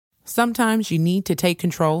Sometimes you need to take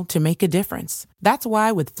control to make a difference. That's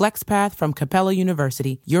why with FlexPath from Capella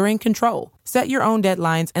University, you're in control. Set your own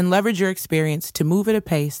deadlines and leverage your experience to move at a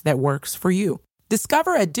pace that works for you.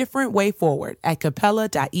 Discover a different way forward at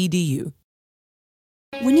capella.edu.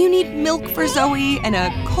 When you need milk for Zoe and a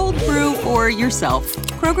cold brew for yourself,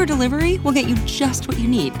 Kroger Delivery will get you just what you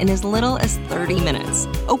need in as little as 30 minutes.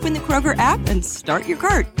 Open the Kroger app and start your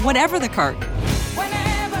cart, whatever the cart.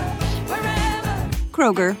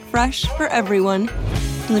 Kroger, fresh for everyone.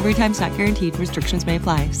 Delivery times not guaranteed. Restrictions may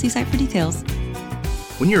apply. See site for details.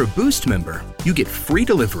 When you're a Boost member, you get free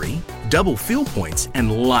delivery, double fuel points,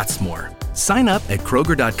 and lots more. Sign up at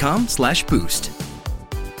Kroger.com/boost.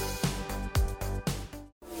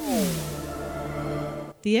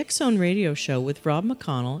 The X Zone Radio Show with Rob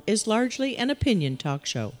McConnell is largely an opinion talk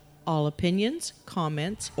show. All opinions,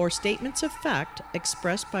 comments, or statements of fact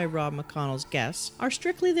expressed by Rob McConnell's guests are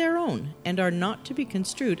strictly their own and are not to be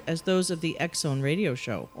construed as those of the X Zone Radio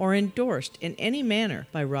Show or endorsed in any manner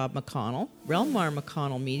by Rob McConnell, Relmar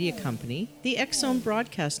McConnell Media Company, the X Zone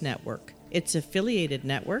Broadcast Network, its affiliated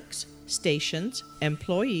networks, stations,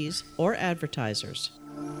 employees, or advertisers.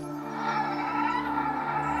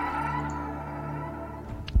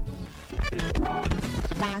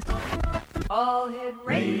 All Hit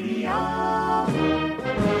Radio.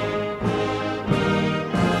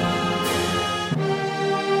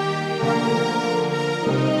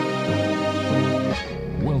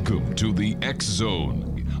 Welcome to the X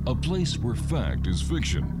Zone, a place where fact is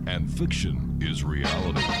fiction and fiction is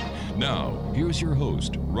reality. Now, here's your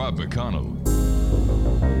host, Rob McConnell.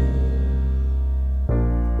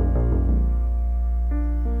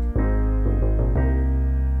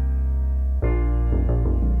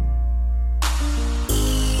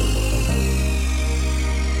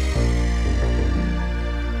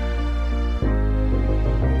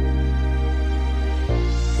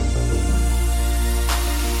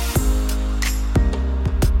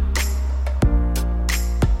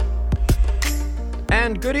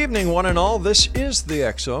 Good evening, one and all. This is the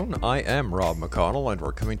X Zone. I am Rob McConnell, and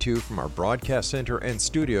we're coming to you from our broadcast center and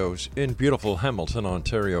studios in beautiful Hamilton,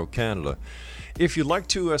 Ontario, Canada. If you'd like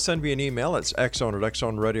to send me an email, it's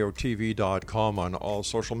xzone@xzoneradiotv.com on all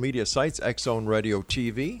social media sites, Xzone Radio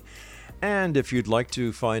TV. And if you'd like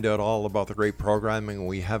to find out all about the great programming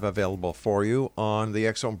we have available for you on the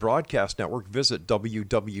X Zone Broadcast Network, visit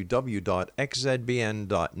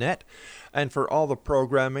www.xzbn.net. And for all the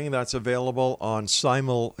programming that's available on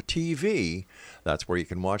Simul TV, that's where you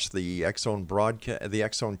can watch the X Zone the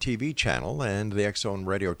X Zone TV channel and the X Zone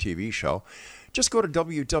Radio TV show. Just go to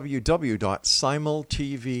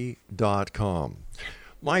www.simultv.com.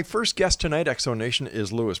 My first guest tonight, X Zone Nation,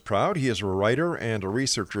 is Louis Proud. He is a writer and a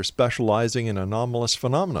researcher specializing in anomalous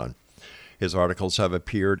phenomenon. His articles have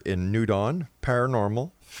appeared in New Dawn,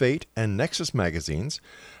 Paranormal, Fate, and Nexus magazines,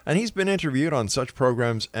 and he's been interviewed on such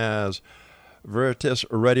programs as Veritas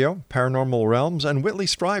Radio, Paranormal Realms, and Whitley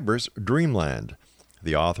Strieber's Dreamland.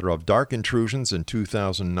 The author of Dark Intrusions in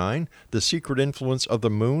 2009, The Secret Influence of the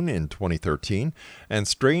Moon in 2013, and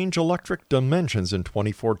Strange Electric Dimensions in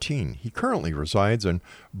 2014. He currently resides in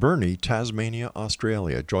Burnie, Tasmania,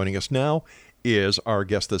 Australia. Joining us now is our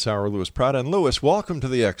guest this hour, Louis Proud. And Louis, welcome to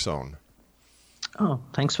the X Zone. Oh,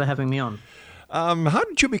 thanks for having me on. How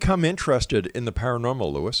did you become interested in the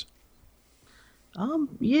paranormal, Louis?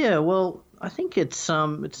 Yeah, well, I think it's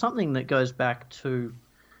something that goes back to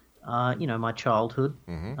my childhood.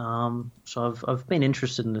 Mm-hmm. So I've been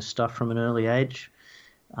interested in this stuff from an early age.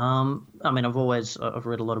 I've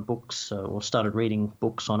read a lot of books or started reading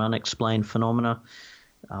books on unexplained phenomena.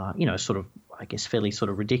 Sort of, I guess, fairly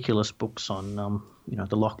sort of ridiculous books on,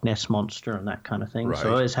 the Loch Ness Monster and that kind of thing. Right. So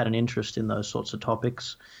I always had an interest in those sorts of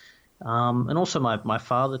topics. And also my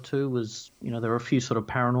father too was, there were a few sort of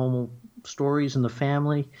paranormal stories in the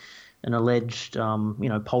family, an alleged,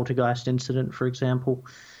 poltergeist incident, for example,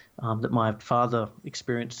 that my father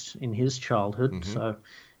experienced in his childhood. Mm-hmm. So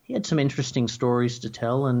he had some interesting stories to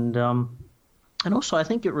tell. And also I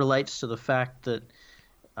think it relates to the fact that,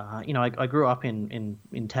 I grew up in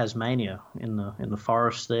Tasmania, in the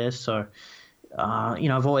forest there. So,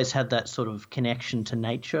 I've always had that sort of connection to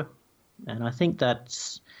nature. And I think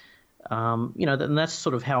that's, and that's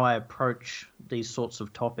sort of how I approach these sorts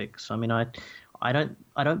of topics. I mean, I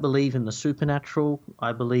don't believe in the supernatural.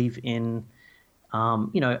 I believe in,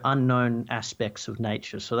 unknown aspects of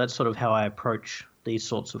nature. So that's sort of how I approach these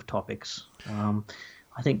sorts of topics.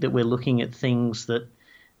 I think that we're looking at things that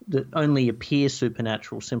only appear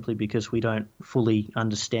supernatural simply because we don't fully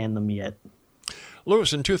understand them yet.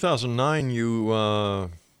 Louis, in 2009, your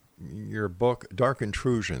book Dark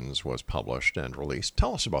Intrusions was published and released.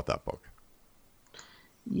 Tell us about that book.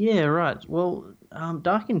 Yeah, right. Well,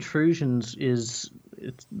 dark intrusions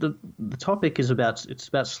the topic is about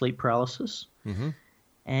sleep paralysis,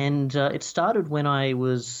 and it started when I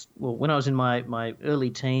was in my early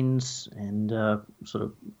teens and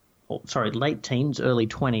late teens, early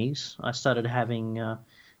 20s. I started having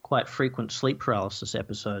quite frequent sleep paralysis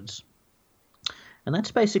episodes. And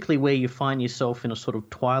that's basically where you find yourself in a sort of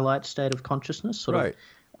twilight state of consciousness, Right.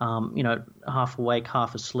 Half awake,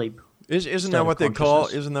 half asleep. Isn't that what they call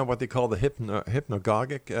the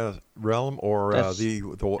hypnagogic realm, or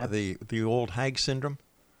the old Hag syndrome?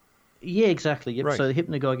 Yeah, exactly. Yep. Right. So the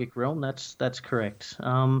hypnagogic realm, that's correct.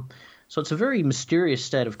 So it's a very mysterious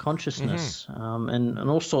state of consciousness, and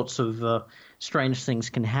all sorts of strange things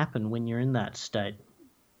can happen when you're in that state.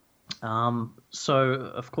 So,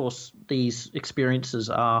 of course, these experiences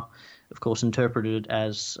are, of course, interpreted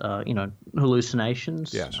as,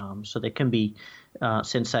 hallucinations. Yes. So there can be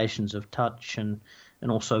sensations of touch and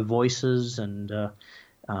also voices, and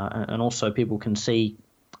also people can see,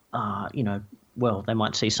 they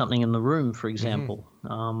might see something in the room, for example.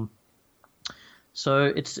 So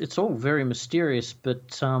it's all very mysterious,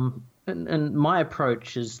 but and my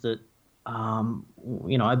approach is that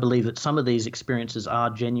I believe that some of these experiences are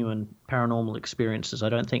genuine paranormal experiences. I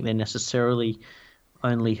don't think they're necessarily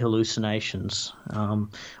only hallucinations.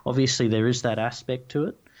 Obviously, there is that aspect to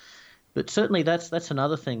it, but certainly that's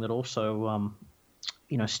another thing that also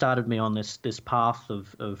started me on this path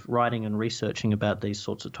of writing and researching about these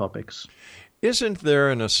sorts of topics. Isn't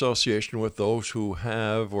there an association with those who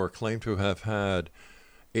have or claim to have had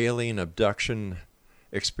alien abduction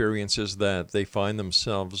experiences, that they find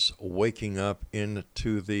themselves waking up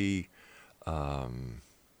into the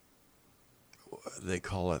they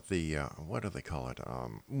call it the what do they call it?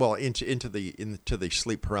 Into the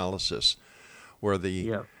sleep paralysis, where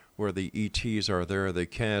the ETs are there, they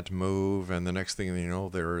can't move, and the next thing you know,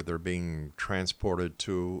 they're being transported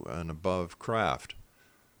to an above craft.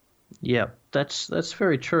 Yeah, that's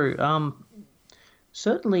very true.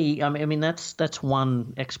 Certainly, I mean that's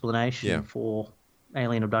one explanation for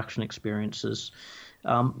alien abduction experiences.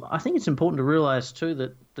 I think it's important to realize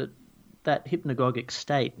too that hypnagogic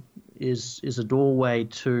state is a doorway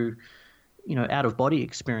to out of body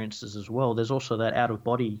experiences as well. There's also that out of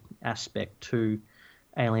body aspect to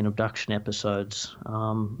alien abduction episodes.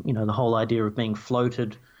 The whole idea of being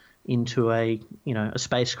floated into a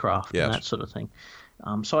spacecraft and that sort of thing.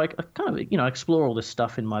 So I kind of explore all this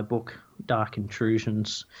stuff in my book, Dark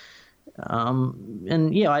Intrusions.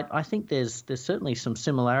 I think there's certainly some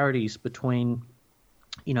similarities between,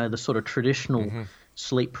 the sort of traditional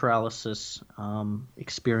sleep paralysis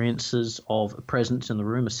experiences of a presence in the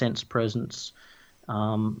room, a sense presence,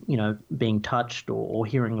 being touched or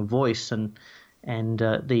hearing a voice, and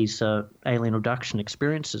these alien abduction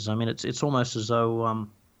experiences. I mean, it's almost as though,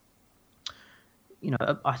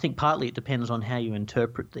 I think partly it depends on how you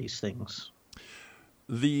interpret these things.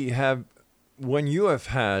 When you have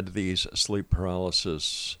had these sleep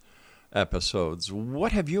paralysis episodes,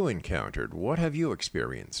 what have you encountered? What have you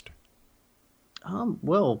experienced?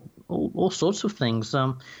 All sorts of things.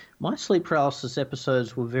 My sleep paralysis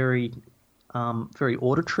episodes were very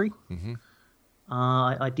auditory.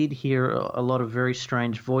 I did hear a lot of very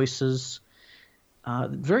strange voices,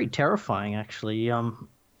 very terrifying, actually. There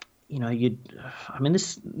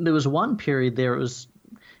was one period there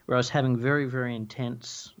where I was having very, very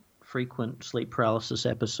intense, frequent sleep paralysis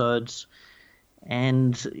episodes,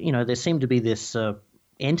 and there seemed to be this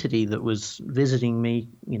entity that was visiting me,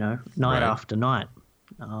 night after night,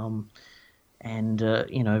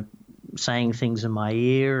 saying things in my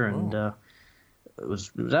ear, and it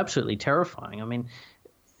was absolutely terrifying. I mean,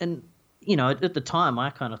 and at the time I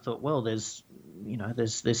kind of thought, well, there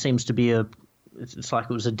seems to be it's like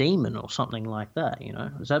it was a demon or something like that. It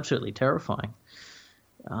was absolutely terrifying.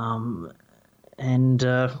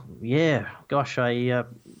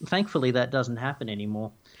 Thankfully that doesn't happen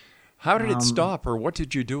anymore. How did it stop, or what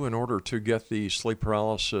did you do in order to get the sleep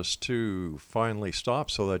paralysis to finally stop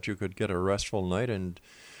so that you could get a restful night and,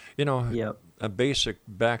 a basic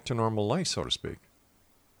back to normal life, so to speak?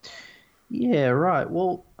 Yeah, right.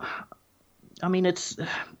 Well, I mean,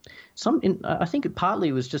 I think it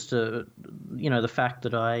partly was just the fact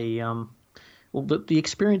that the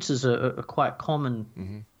experiences are quite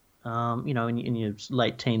common, in your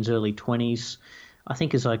late teens, early 20s. I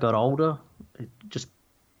think as I got older, it just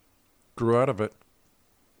grew out of it.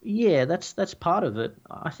 Yeah, that's part of it.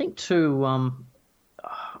 I think too.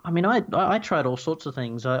 I tried all sorts of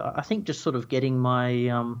things. I think just sort of getting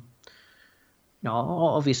my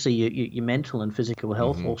obviously your mental and physical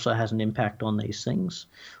health also has an impact on these things.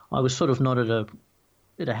 I was sort of not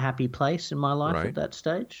at at a happy place in my life at that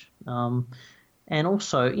stage. And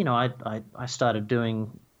also, I started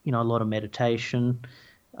doing, a lot of meditation,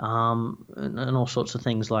 and all sorts of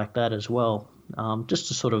things like that as well, just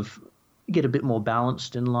to sort of get a bit more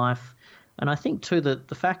balanced in life. And I think too that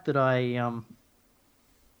the fact that I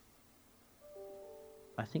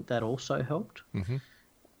think that also helped.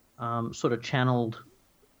 Sort of channeled,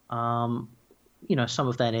 some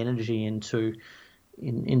of that energy into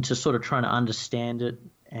sort of trying to understand it,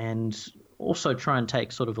 and also try and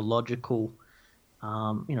take sort of a logical,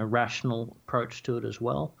 rational approach to it as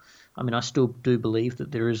well. I mean, I still do believe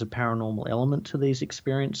that there is a paranormal element to these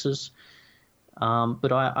experiences,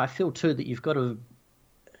 but I feel too that you've got to,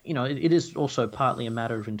 it is also partly a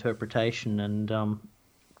matter of interpretation, and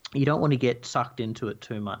you don't want to get sucked into it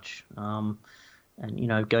too much, and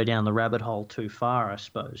go down the rabbit hole too far. I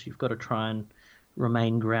suppose you've got to try and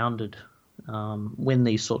remain grounded when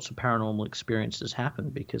these sorts of paranormal experiences happen,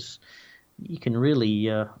 because you can really,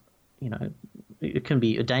 it can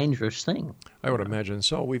be a dangerous thing. I would imagine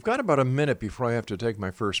so. We've got about a minute before I have to take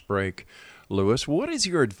my first break. Lewis, what is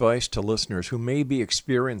your advice to listeners who may be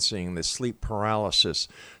experiencing this sleep paralysis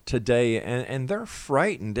today, and they're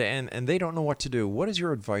frightened and they don't know what to do? What is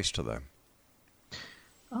your advice to them?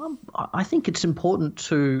 I think it's important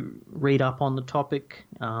to read up on the topic.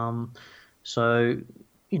 So,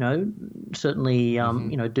 certainly,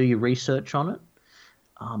 do your research on it.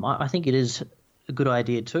 I think it is a good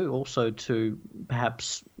idea too, also to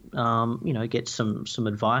perhaps, get some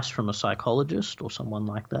advice from a psychologist or someone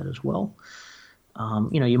like that as well.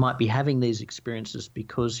 You might be having these experiences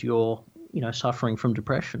because you're, suffering from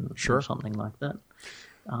depression or something like that.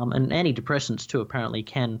 And antidepressants too apparently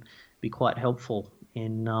can be quite helpful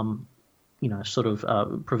in,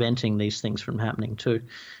 preventing these things from happening too.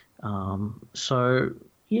 I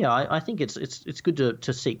think it's good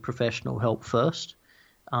to seek professional help first,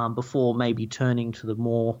 before maybe turning to the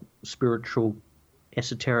more spiritual,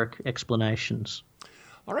 esoteric explanations.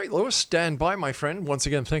 All right, Lewis, stand by, my friend. Once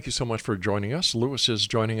again, thank you so much for joining us. Lewis is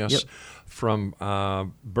joining us from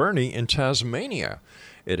Burnie in Tasmania.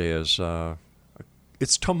 It's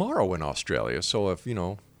tomorrow in Australia, so if,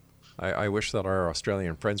 I wish that our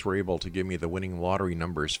Australian friends were able to give me the winning lottery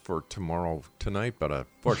numbers for tonight, but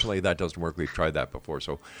fortunately that doesn't work. We've tried that before.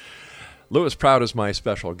 So Lewis Proud is my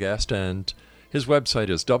special guest, and his website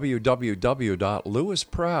is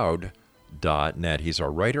www.lewisproud.net. He's a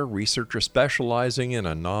writer, researcher specializing in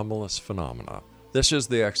anomalous phenomena. This is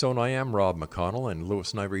the X Zone. I am Rob McConnell, and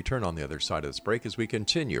Lewis and I return on the other side of this break as we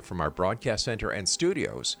continue from our broadcast center and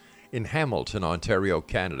studios in Hamilton, Ontario,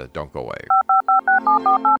 Canada. Don't go away.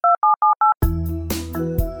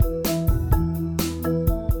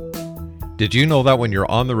 Did you know that when you're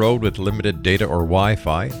on the road with limited data or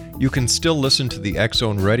Wi-Fi, you can still listen to the X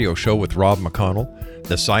Zone radio show with Rob McConnell,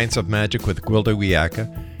 The Science of Magic with Gwilda Wiyaka,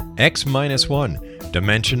 X-1,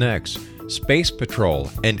 Dimension X, Space Patrol,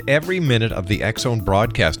 and every minute of the X Zone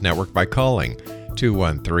broadcast network by calling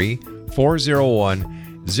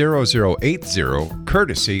 213-401-0080,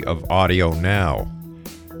 courtesy of Audio Now.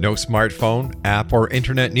 No smartphone, app, or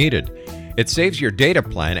internet needed. It saves your data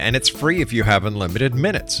plan, and it's free if you have unlimited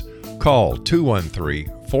minutes. Call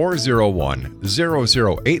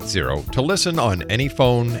 213-401-0080 to listen on any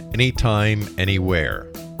phone, anytime, anywhere.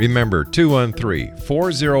 Remember,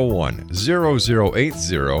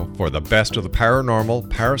 213-401-0080 for the best of the paranormal,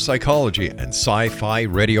 parapsychology, and sci-fi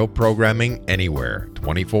radio programming anywhere,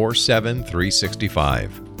 24/7,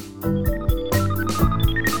 365.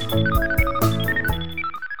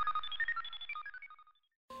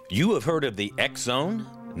 You have heard of the X Zone?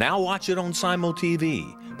 Now watch it on Simul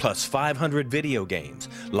TV. Plus 500 video games,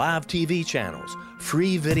 live TV channels,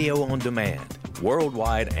 free video on demand,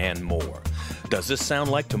 worldwide, and more. Does this sound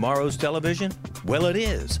like tomorrow's television? Well, it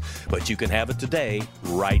is, but you can have it today,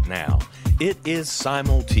 right now. It is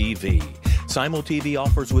Simul TV. Simul TV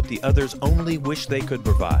offers what the others only wish they could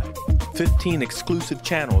provide. 15 exclusive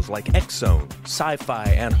channels like X Zone, sci-fi,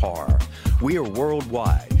 and horror. We are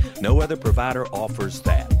worldwide. No other provider offers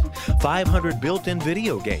that. 500 built-in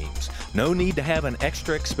video games. No need to have an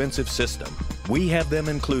extra expensive system. We have them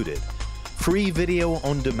included. Free video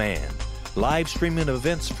on demand. Live streaming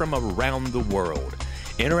events from around the world.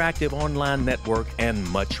 Interactive online network, and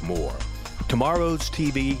much more. Tomorrow's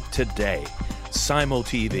TV today. Simul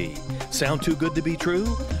TV. Sound too good to be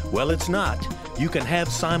true? Well, it's not. You can have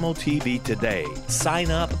Simul TV today.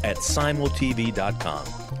 Sign up at simultv.com.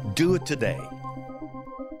 Do it today.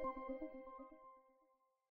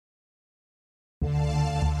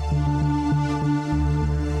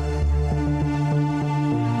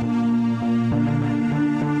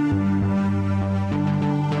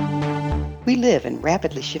 We live in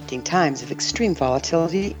rapidly shifting times of extreme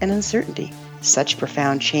volatility and uncertainty. Such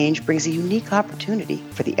profound change brings a unique opportunity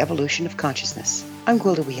for the evolution of consciousness. I'm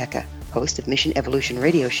Gwilda Wiyaka, host of Mission Evolution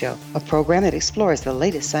Radio Show, a program that explores the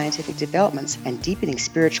latest scientific developments and deepening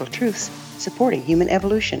spiritual truths supporting human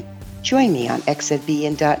evolution. Join me on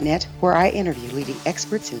XZBN.net, where I interview leading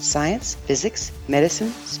experts in science, physics,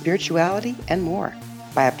 medicine, spirituality, and more.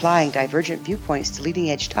 By applying divergent viewpoints to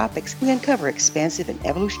leading-edge topics, we uncover expansive and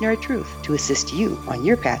evolutionary truth to assist you on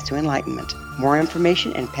your path to enlightenment. More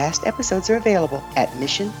information and past episodes are available at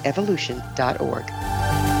missionevolution.org.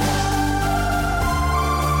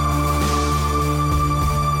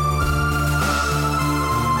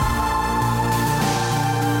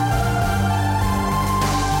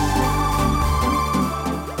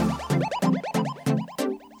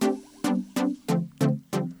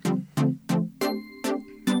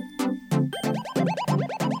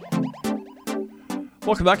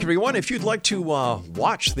 Welcome back, everyone. If you'd like to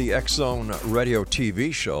watch the X Zone Radio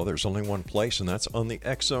TV show, there's only one place, and that's on the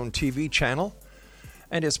X Zone TV channel,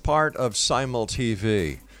 and it's part of Simul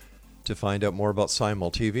TV. To find out more about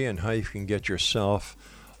Simul TV and how you can get yourself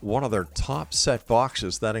one of their top set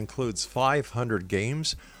boxes, that includes 500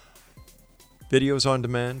 games, videos on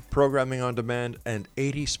demand, programming on demand, and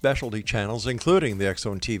 80 specialty channels, including the X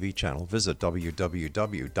Zone TV channel. Visit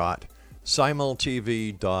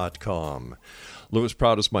www.simultv.com. Louis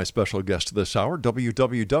Proud is my special guest this hour,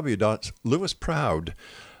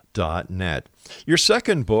 www.louisproud.net. Your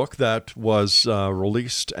second book that was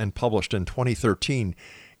released and published in 2013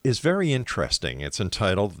 is very interesting. It's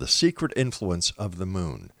entitled The Secret Influence of the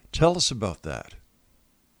Moon. Tell us about that.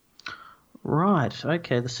 Right.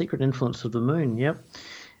 Okay. The Secret Influence of the Moon. Yep.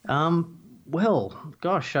 Well,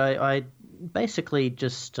 gosh, I basically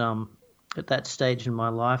just at that stage in my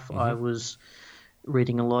life, I was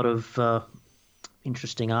reading a lot of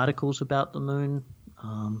interesting articles about the moon,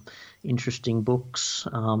 interesting books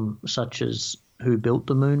such as Who Built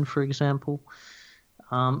the Moon, for example.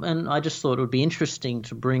 And I just thought it would be interesting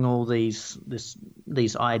to bring all these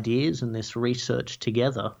ideas and this research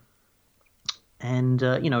together and,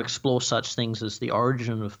 explore such things as the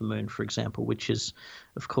origin of the moon, for example, which is,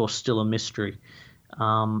 of course, still a mystery.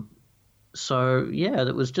 So, yeah,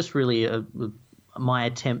 that was just really my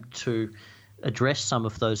attempt to address some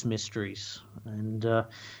of those mysteries, and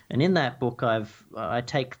in that book, I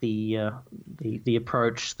take the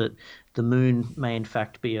approach that the moon may in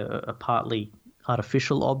fact be a partly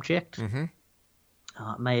artificial object. It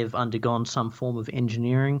may have undergone some form of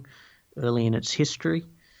engineering early in its history,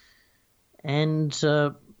 and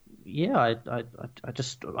I'm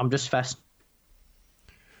just fascinated.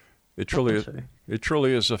 It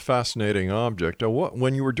truly is a fascinating object.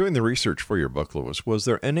 When you were doing the research for your book, Louis, was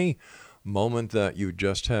there any moment that you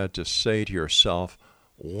just had to say to yourself,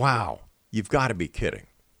 wow, you've got to be kidding?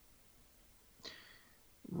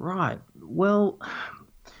 Right. Well,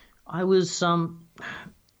 I was, I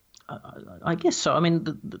guess so. I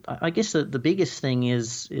mean, I guess the biggest thing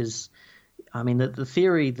is, I mean, the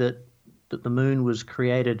theory that the moon was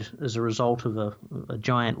created as a result of a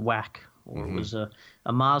giant whack, or it was a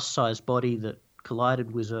Mars-sized body that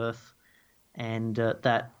collided with Earth, and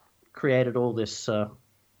that created all this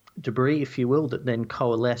debris, if you will, that then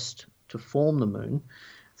coalesced to form the moon.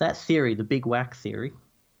 That theory, the big whack theory,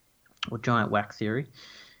 or giant whack theory,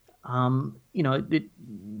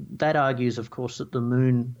 that argues, of course, that the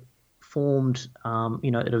moon formed,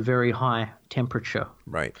 at a very high temperature.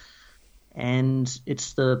 Right. And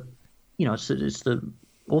it's the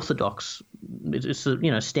orthodox, it's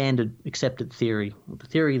the standard accepted theory, the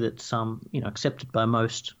theory that's accepted by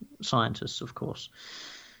most scientists, of course.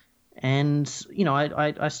 And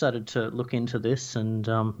I started to look into this, and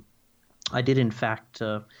I did in fact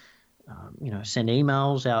send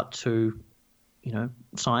emails out to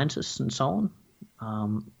scientists and so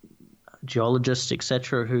on, geologists,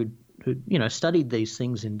 etc., who studied these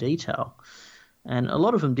things in detail, and a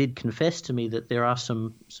lot of them did confess to me that there are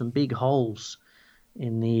some big holes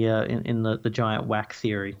in the giant whack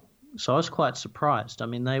theory. So I was quite surprised. I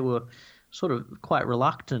mean, they were sort of quite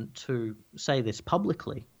reluctant to say this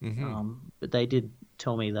publicly, but they did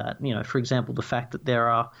tell me that, for example, the fact that there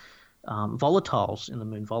are volatiles in the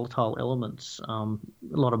moon, volatile elements, a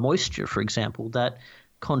lot of moisture, for example, that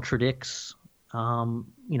contradicts,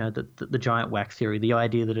 the giant whack theory, the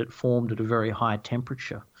idea that it formed at a very high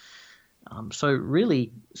temperature. So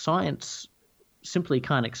really, science simply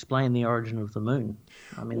can't explain the origin of the moon.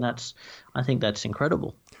 I mean, I think that's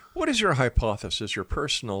incredible. What is your hypothesis, your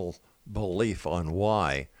personal belief on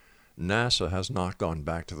why NASA has not gone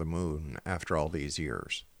back to the moon after all these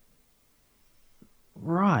years?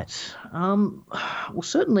 Right. Well,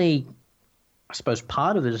 certainly, I suppose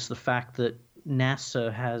part of it is the fact that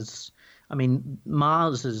NASA has, I mean,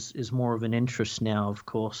 Mars is more of an interest now, of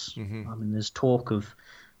course. Mm-hmm. I mean, there's talk of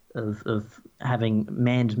having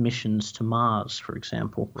manned missions to Mars, for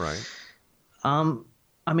example. Right.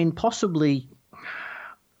 I mean, possibly,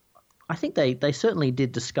 I think they certainly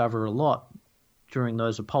did discover a lot during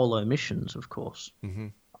those Apollo missions, of course. Mm-hmm.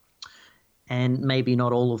 And maybe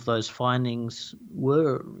not all of those findings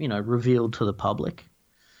were, revealed to the public.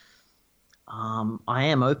 I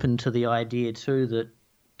am open to the idea, too, that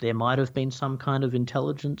there might have been some kind of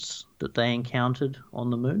intelligence that they encountered on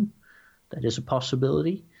the moon. That is a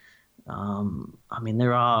possibility. I mean,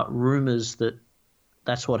 there are rumors that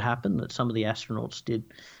that's what happened, that some of the astronauts did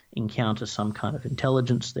encounter some kind of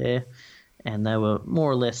intelligence there, and they were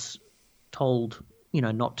more or less told,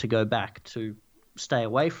 not to go back, to stay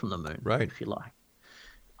away from the moon, right, if you like.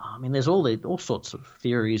 I mean, there's all sorts of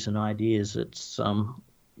theories and ideas. It's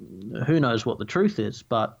who knows what the truth is,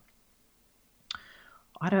 but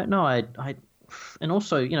I don't know. And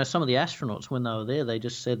also, some of the astronauts, when they were there, they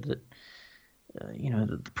just said that,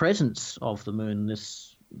 the presence of the moon,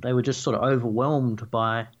 they were just sort of overwhelmed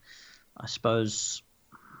by, I suppose,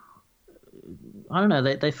 I don't know,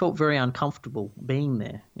 they felt very uncomfortable being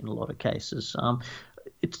there in a lot of cases.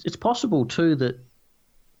 It's possible, too, that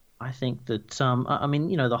I think that, I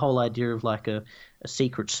mean, the whole idea of like a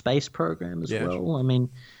secret space program as well, I mean,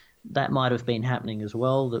 that might have been happening as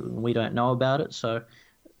well, that we don't know about it. So,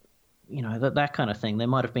 that kind of thing. There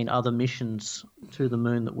might have been other missions to the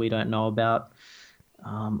moon that we don't know about.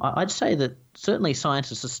 I'd say that certainly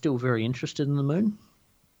scientists are still very interested in the moon.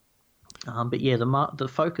 But yeah, the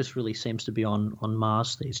focus really seems to be on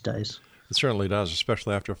Mars these days. It certainly does,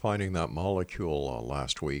 especially after finding that molecule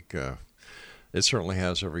last week. It certainly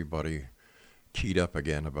has everybody keyed up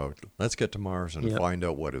again about let's get to Mars and find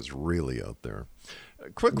out what is really out there. A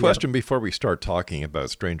quick question before we start talking about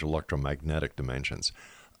strange electromagnetic dimensions.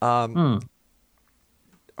 Are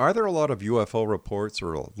there a lot of UFO reports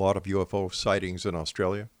or a lot of UFO sightings in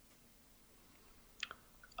Australia?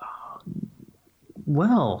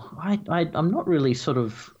 Well, I'm not really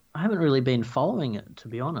I haven't really been following it, to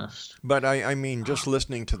be honest. But I mean, just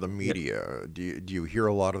listening to the media, do you hear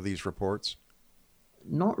a lot of these reports?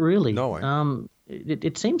 Not really. No.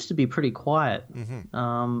 It seems to be pretty quiet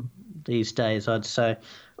these days, I'd say,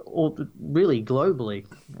 or really globally.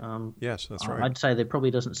 Yes, that's right. I'd say there probably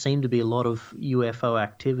doesn't seem to be a lot of UFO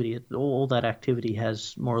activity. All that activity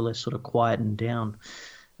has more or less sort of quietened down.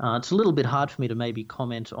 It's a little bit hard for me to maybe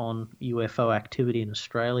comment on UFO activity in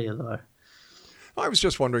Australia, though. I was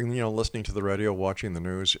just wondering, listening to the radio, watching the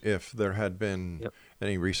news, if there had been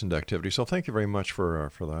any recent activity. So thank you very much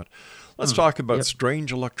for that. Let's talk about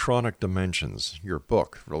Strange Electronic Dimensions, your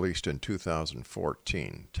book, released in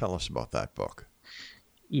 2014. Tell us about that book.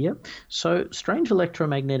 Yep. So Strange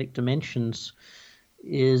Electromagnetic Dimensions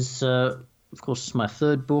is, of course, it's my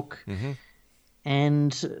third book. Mm-hmm.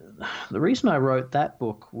 And the reason I wrote that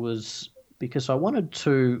book was because I wanted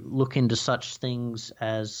to look into such things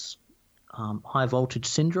as high voltage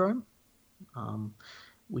syndrome,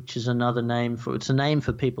 which is another name for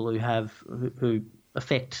people who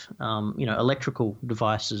affect electrical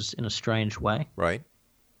devices in a strange way. Right.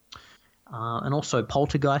 And also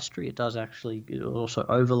poltergeistry. It also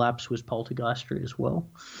overlaps with poltergeistry as well.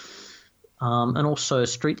 And also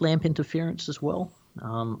street lamp interference as well,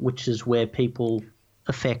 which is where people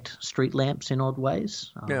affect street lamps in odd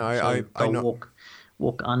ways. I know.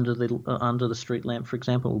 Walk under the street lamp, for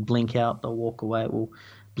example, will blink out, they'll walk away, it will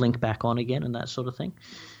blink back on again, and that sort of thing.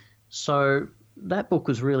 So that book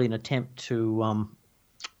was really an attempt to,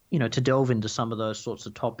 to delve into some of those sorts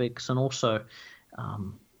of topics, and also,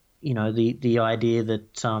 the idea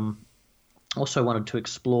that also wanted to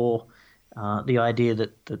explore the idea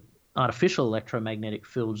that artificial electromagnetic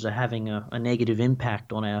fields are having a negative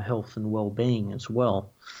impact on our health and well-being as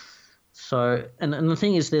well. So, and the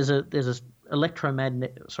thing is, there's an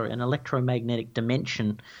electromagnetic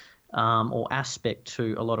dimension or aspect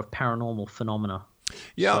to a lot of paranormal phenomena.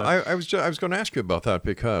 Yeah, so, I was going to ask you about that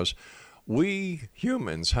because we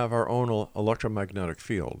humans have our own electromagnetic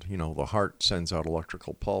field. The heart sends out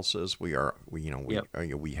electrical pulses. We have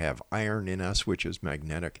iron in us, which is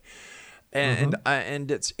magnetic. And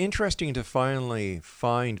and it's interesting to finally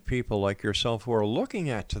find people like yourself who are looking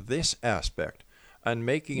at this aspect and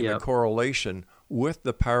making a correlation with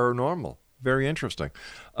the paranormal. Very interesting.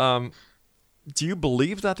 Do you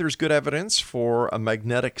believe that there's good evidence for a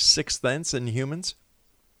magnetic sixth sense in humans?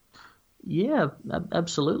 Yeah,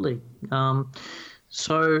 absolutely.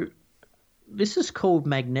 So this is called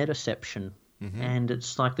magnetoception, and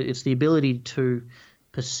it's the ability to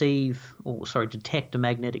detect a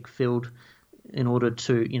magnetic field in order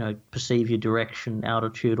to, perceive your direction,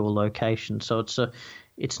 altitude, or location. So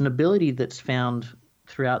it's an ability that's found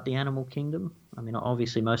throughout the animal kingdom. I mean,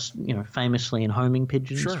 obviously most, famously in homing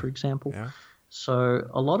pigeons, for example. Yeah. So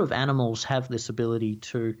a lot of animals have this ability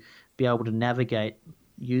to be able to navigate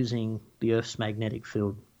using the Earth's magnetic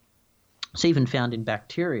field. It's even found in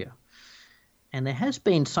bacteria. And there has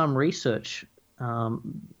been some research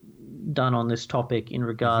done on this topic in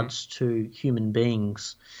regards to human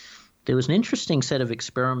beings. There was an interesting set of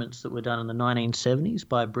experiments that were done in the 1970s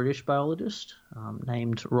by a British biologist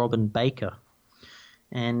named Robin Baker.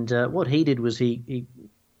 And what he did was he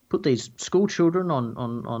put these school children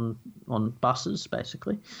on buses,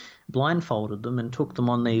 basically, blindfolded them and took them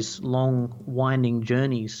on these long, winding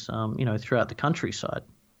journeys, throughout the countryside.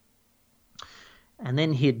 And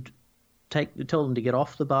then he'd tell them to get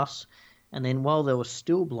off the bus, and then while they were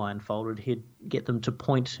still blindfolded, he'd get them to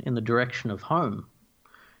point in the direction of home.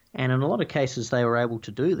 And in a lot of cases, they were able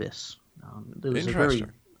to do this. There was a very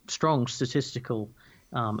strong statistical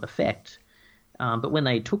effect. But when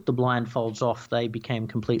they took the blindfolds off, they became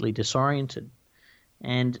completely disoriented.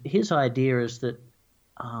 And his idea is that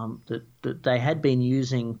that they had been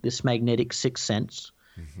using this magnetic sixth sense,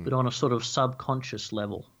 but on a sort of subconscious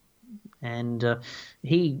level. And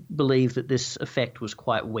he believed that this effect was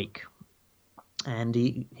quite weak. And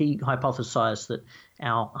he hypothesized that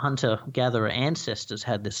our hunter-gatherer ancestors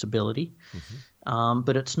had this ability,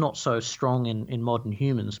 but it's not so strong in modern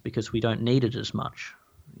humans because we don't need it as much.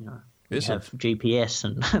 We have GPS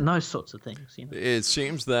and those sorts of things. It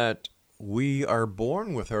seems that we are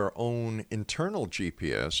born with our own internal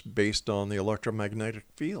GPS based on the electromagnetic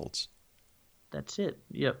fields. That's it.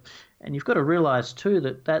 Yep. And you've got to realize too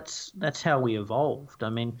that that's how we evolved. I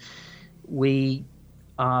mean, we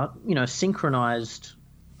are synchronized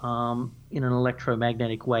in an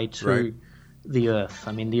electromagnetic way to the Earth.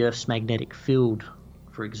 I mean, the Earth's magnetic field,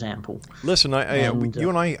 for example. Listen, you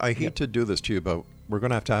and I hate to do this to you, but we're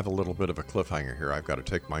going to have a little bit of a cliffhanger here. I've got to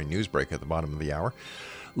take my news break at the bottom of the hour.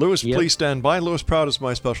 Lewis, please stand by. Lewis Proud is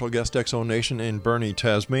my special guest, X-Zone Nation in Burnie,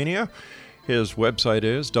 Tasmania. His website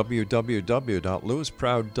is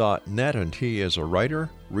www.lewisproud.net, and he is a writer,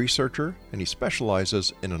 researcher, and he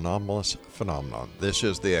specializes in anomalous phenomenon. This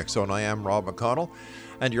is the X-Zone. I am Rob McConnell,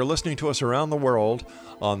 and you're listening to us around the world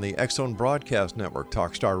on the X-Zone Broadcast Network,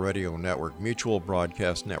 Talkstar Radio Network, Mutual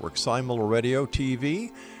Broadcast Network, Simul Radio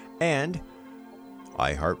TV, and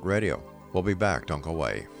iHeartRadio. We'll be back. Don't go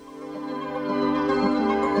away.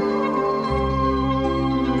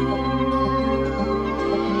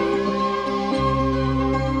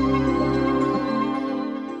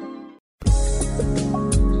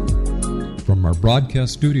 From our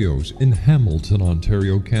broadcast studios in Hamilton,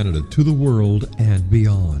 Ontario, Canada, to the world and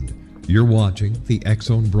beyond, you're watching the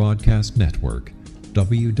X-Zone Broadcast Network,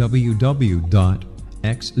 www.xzbn.net.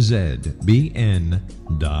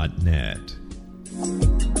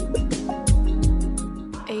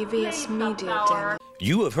 AVS Media Den.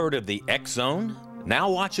 You have heard of the X-Zone? Now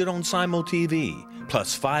watch it on Simul TV,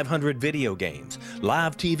 plus 500 video games,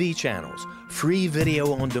 live TV channels, free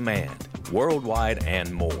video on demand, worldwide,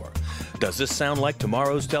 and more. Does this sound like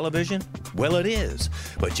tomorrow's television? Well, it is,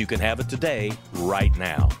 but you can have it today, right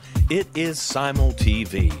now. It is Simul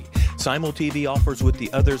TV. Simul TV offers what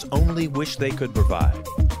the others only wish they could provide.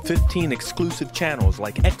 15 exclusive channels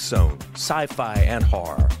like X-Zone, Sci-Fi, and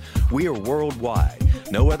Horror. We are worldwide.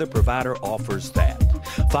 No other provider offers that.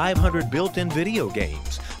 500 built-in video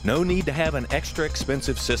games. No need to have an extra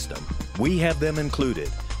expensive system. We have them included.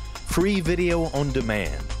 Free video on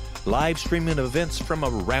demand. Live streaming events from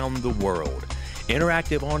around the world,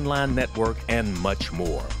 interactive online network, and much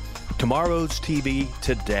more. Tomorrow's TV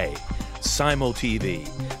today. Simul TV.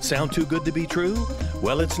 Sound too good to be true?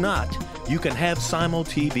 Well, it's not. You can have Simul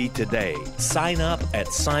TV today. Sign up at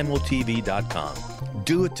simultv.com.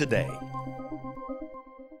 Do it today.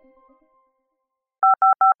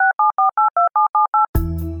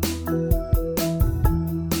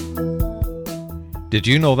 Did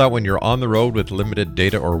you know that when you're on the road with limited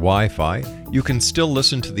data or Wi-Fi, you can still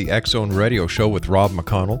listen to the X-Zone Radio Show with Rob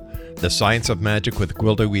McConnell, The Science of Magic with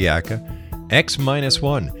Gwilda Wiyaka,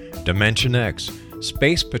 X-1, Dimension X,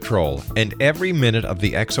 Space Patrol, and every minute of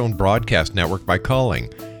the X-Zone Broadcast Network by calling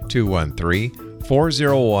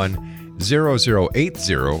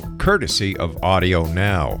 213-401-0080, courtesy of Audio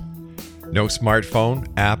Now. No smartphone,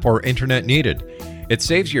 app, or internet needed. It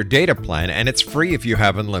saves your data plan, and it's free if you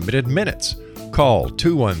have unlimited minutes. Call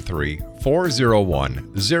 213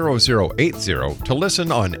 213-401-0080 to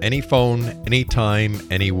listen on any phone, anytime,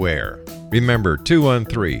 anywhere. Remember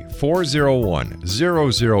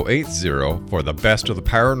 213-401-0080 for the best of the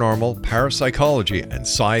paranormal, parapsychology, and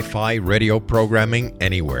sci-fi radio programming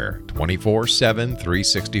anywhere, 24/7,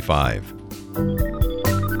 365.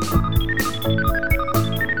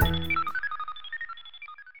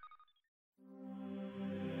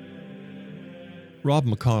 Rob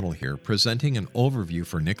McConnell here, presenting an overview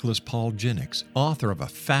for Nicholas Paul Jennings, author of a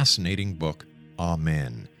fascinating book,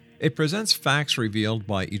 Amen. It presents facts revealed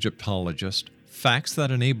by Egyptologists, facts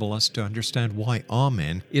that enable us to understand why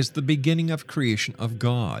Amen is the beginning of creation of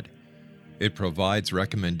God. It provides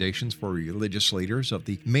recommendations for religious leaders of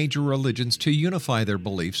the major religions to unify their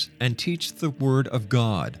beliefs and teach the Word of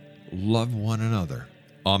God. Love one another.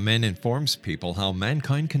 Amen informs people how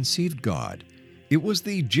mankind conceived God. It was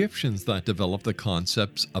the Egyptians that developed the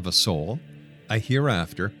concepts of a soul, a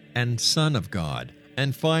hereafter, and Son of God.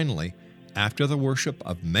 And finally, after the worship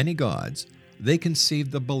of many gods, they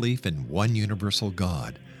conceived the belief in one universal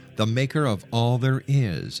God, the maker of all there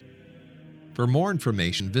is. For more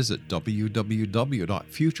information, visit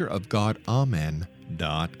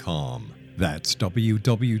www.futureofgodamen.com. That's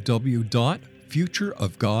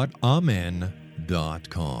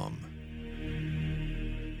www.futureofgodamen.com.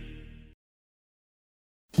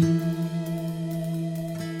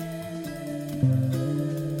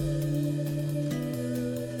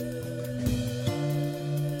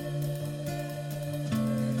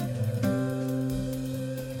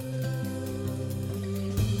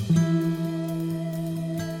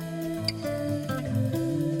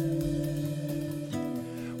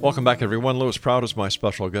 Welcome back, everyone. Louis Proud is my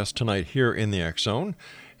special guest tonight here in the X Zone.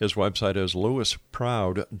 His website is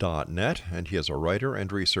lewisproud.net, and he is a writer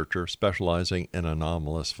and researcher specializing in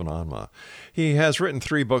anomalous phenomena. He has written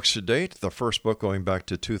 3 books to date. The first book, going back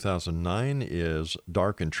to 2009, is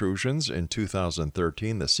Dark Intrusions. In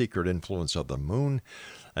 2013, The Secret Influence of the Moon.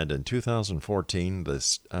 And in 2014,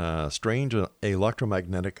 The Strange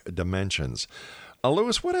Electromagnetic Dimensions.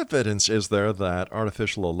 Lewis, what evidence is there that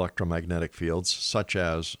artificial electromagnetic fields, such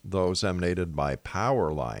as those emanated by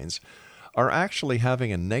power lines, are actually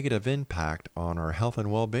having a negative impact on our health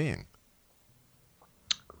and well-being?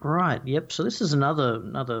 Right, yep. So this is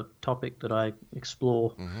another topic that I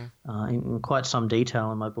explore in quite some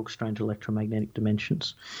detail in my book, Strange Electromagnetic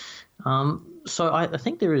Dimensions. So I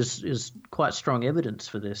think there is quite strong evidence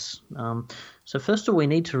for this. So first of all, we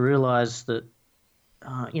need to realize that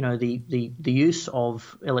the use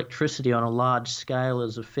of electricity on a large scale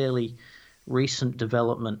is a fairly recent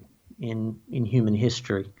development in human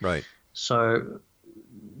history. Right. So,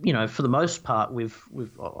 for the most part, we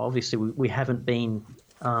haven't been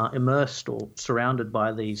immersed or surrounded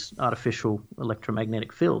by these artificial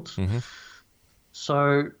electromagnetic fields. Mm-hmm.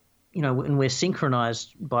 So, when we're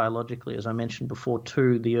synchronized biologically, as I mentioned before,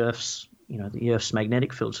 to the Earth's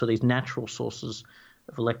magnetic field, so these natural sources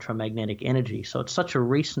of electromagnetic energy. So it's such a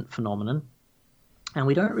recent phenomenon, and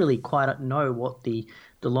we don't really quite know what the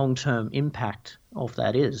long-term impact of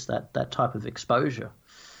that is, that type of exposure.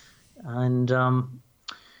 And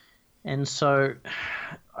so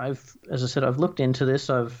I've looked into this.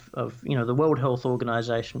 The World Health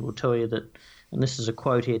Organization will tell you that, and this is a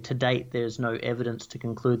quote here, to date there's no evidence to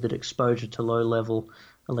conclude that exposure to low-level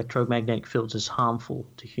electromagnetic fields is harmful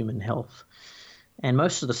to human health. And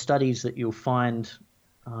most of the studies that you'll find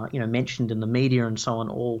mentioned in the media and so on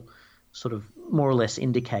all sort of more or less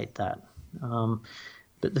indicate that.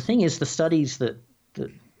 But the thing is, the studies that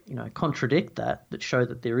contradict that show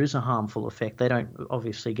that there is a harmful effect, they don't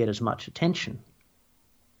obviously get as much attention.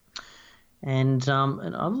 And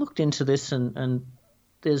I've looked into this, and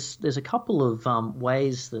there's a couple of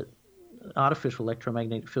ways that artificial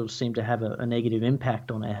electromagnetic fields seem to have a negative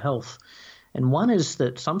impact on our health. And one is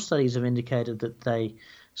that some studies have indicated that they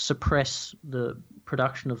suppress the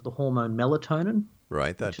production of the hormone melatonin.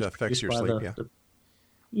 Right, that affects your sleep,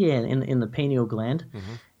 in the pineal gland,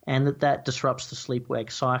 and that disrupts the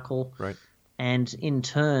sleep-wake cycle. Right. And in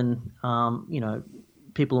turn,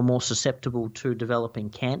 people are more susceptible to developing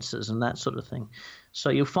cancers and that sort of thing. So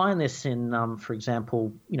you'll find this in, for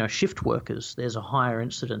example, shift workers. There's a higher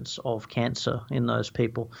incidence of cancer in those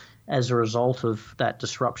people as a result of that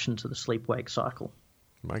disruption to the sleep-wake cycle.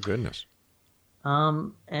 My goodness.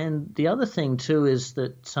 And the other thing too is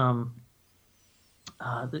that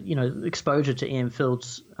exposure to EM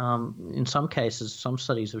fields, in some cases, some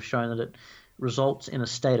studies have shown that it results in a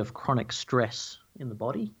state of chronic stress in the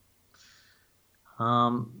body.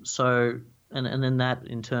 And then that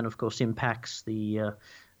in turn, of course, impacts the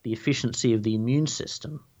efficiency of the immune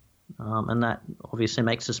system, and that obviously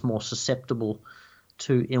makes us more susceptible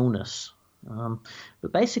to illness.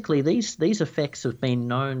 But basically, these effects have been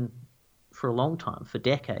known for a long time, for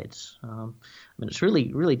decades. It's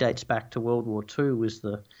really dates back to World War II, was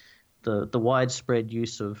the widespread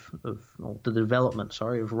use of the development,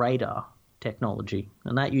 of radar technology,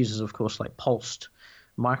 and that uses, of course, like pulsed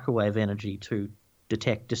microwave energy to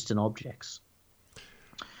detect distant objects.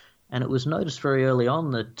 And it was noticed very early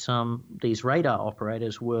on that these radar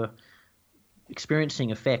operators were experiencing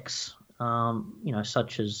effects,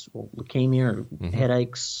 such as leukemia,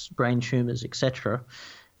 headaches, brain tumors, etc.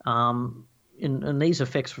 And these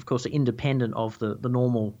effects, of course, are independent of the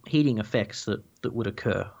normal heating effects that would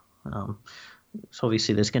occur. So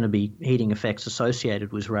obviously there's going to be heating effects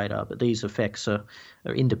associated with radar, but these effects are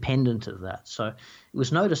independent of that. So it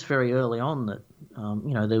was noticed very early on that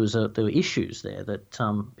there were issues there,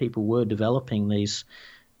 that people were developing these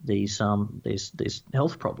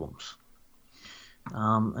health problems.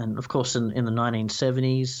 And of course in the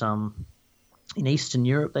 1970s, in Eastern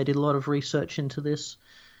Europe they did a lot of research into this,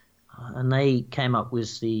 and they came up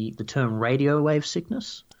with the term radio wave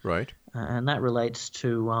sickness. Right. And that relates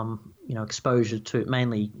to exposure to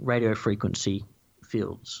mainly radio frequency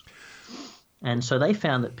fields. And so they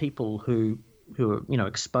found that people who are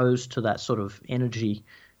exposed to that sort of energy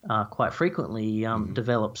quite frequently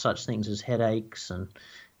develop such things as headaches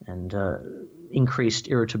and increased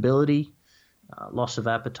irritability, loss of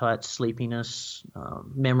appetite, sleepiness,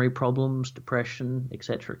 memory problems, depression,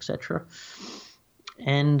 etc., etc.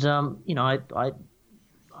 And I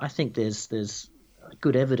think there's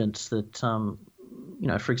good evidence that,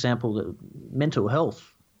 for example, the mental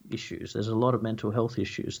health issues. There's a lot of mental health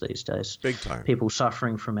issues these days. Big time. People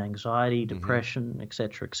suffering from anxiety, depression,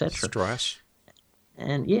 etc., etc. Stress.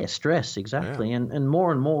 And stress, exactly. Yeah. And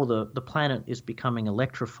more the planet is becoming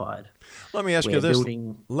electrified. Let me ask you this.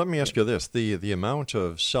 The amount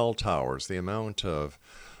of cell towers, the amount of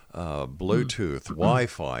Bluetooth,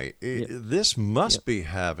 Wi-Fi, this must be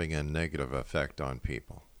having a negative effect on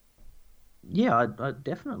people. Yeah, I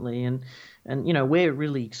definitely. And we're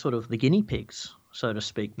really sort of the guinea pigs, so to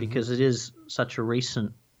speak, because it is such a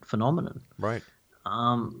recent phenomenon. Right.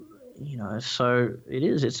 So it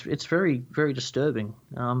is. It's very, very disturbing.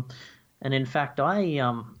 And in fact, I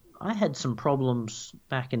had some problems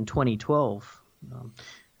back in 2012.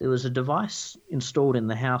 There was a device installed in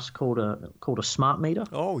the house called a smart meter.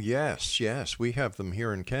 Oh yes, we have them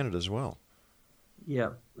here in Canada as well. Yeah,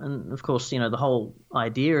 and of course, the whole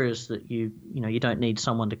idea is that you don't need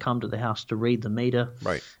someone to come to the house to read the meter.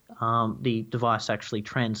 Right. The device actually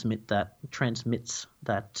transmits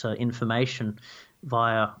that information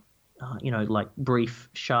via, like brief,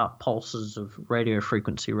 sharp pulses of radio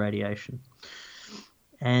frequency radiation.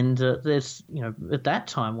 And there's, at that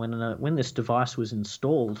time when this device was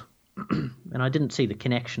installed, and I didn't see the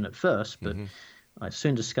connection at first, but I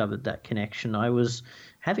soon discovered that connection. I was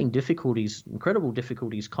having incredible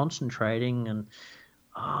difficulties concentrating, and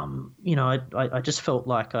I just felt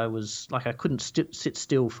like I couldn't sit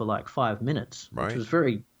still for like 5 minutes, which was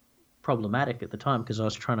very problematic at the time because I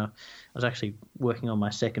was actually working on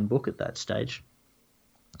my second book at that stage.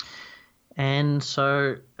 And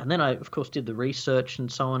then I, of course, did the research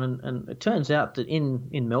and so on, and it turns out that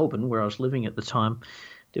in Melbourne, where I was living at the time,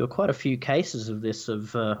 there were quite a few cases of this,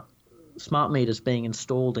 of smart meters being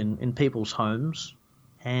installed in people's homes,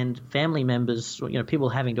 and family members, people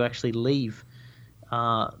having to actually leave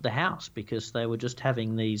the house because they were just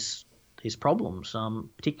having these problems,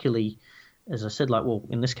 particularly, as I said,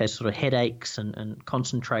 in this case, sort of headaches and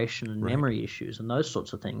concentration and memory issues and those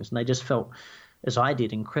sorts of things. And they just felt, as I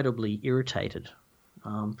did, incredibly irritated.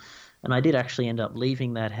 And I did actually end up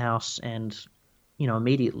leaving that house, and,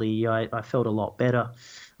 immediately I felt a lot better.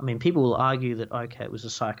 I mean, people will argue that, okay, it was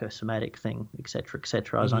a psychosomatic thing, et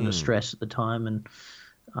cetera, I was under stress at the time and,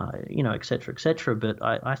 et cetera. But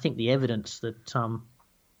I think the evidence that,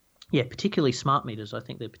 particularly smart meters, I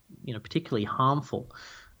think they're, particularly harmful.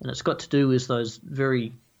 And it's got to do with those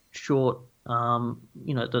very short,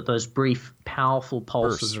 those brief, powerful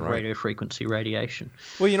pulses of radio frequency radiation.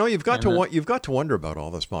 Well, you've got to wonder about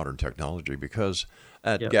all this modern technology, because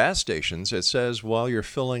at gas stations it says while you're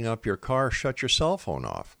filling up your car, shut your cell phone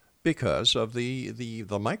off because of the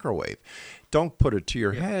microwave. Don't put it to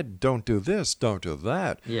your head. Don't do this. Don't do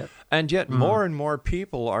that. Yeah. And yet more and more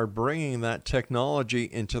people are bringing that technology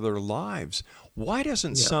into their lives. Why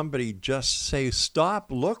doesn't somebody just say,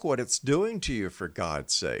 stop, look what it's doing to you, for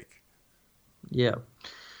God's sake? Yeah.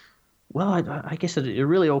 Well, I guess it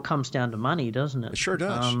really all comes down to money, doesn't it? It sure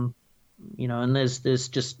does. And there's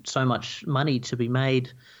just so much money to be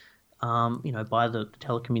made, by the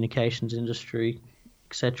telecommunications industry,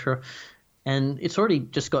 etc. And it's already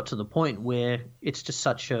just got to the point where it's just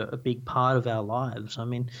such a big part of our lives. I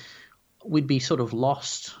mean, we'd be sort of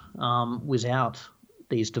lost without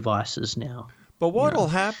these devices now. But what will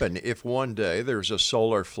happen if one day there's a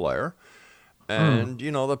solar flare and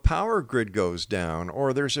the power grid goes down,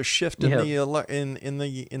 or there's a shift in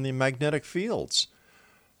the magnetic fields?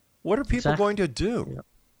 What are people going to do?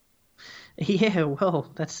 Yeah, well,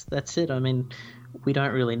 that's it. I mean, we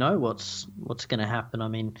don't really know what's going to happen. I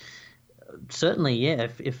mean, certainly, yeah.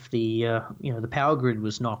 If the the power grid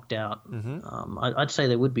was knocked out, I'd say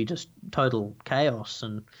there would be just total chaos,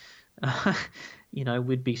 and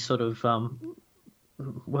we'd be sort of kind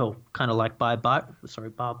of like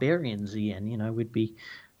barbarians again. We'd be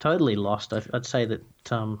totally lost. I'd say that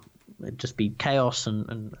it'd just be chaos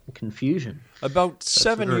and confusion. About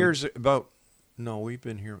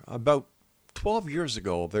 12 years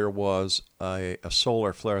ago, there was a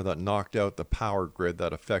solar flare that knocked out the power grid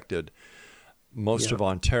that affected most of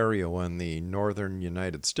Ontario and the northern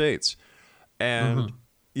United States. And,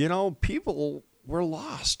 people were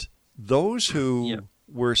lost. Those who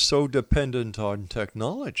were so dependent on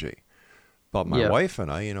technology. But my wife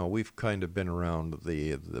and I, we've kind of been around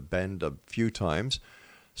the bend a few times.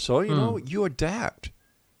 So, you adapt.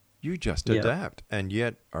 You just adapt. And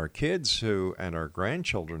yet our kids and our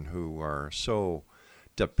grandchildren who are so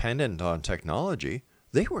dependent on technology,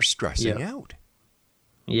 they were stressing out.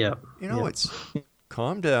 Yeah. It's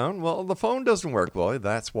calm down. Well, the phone doesn't work well.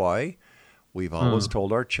 That's why we've always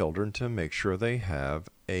told our children to make sure they have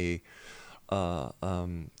a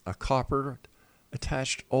copper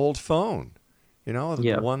attached old phone.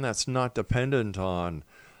 The one that's not dependent on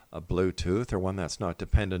a Bluetooth, or one that's not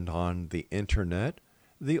dependent on the internet.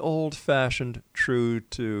 The old-fashioned, true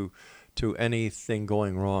to anything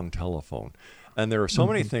going wrong telephone. And there are so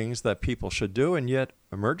many things that people should do, and yet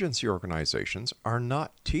emergency organizations are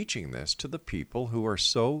not teaching this to the people who are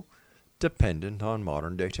so dependent on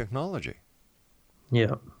modern-day technology.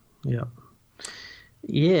 Yeah,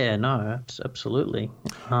 no, absolutely.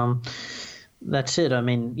 That's it. I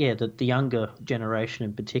mean, the younger generation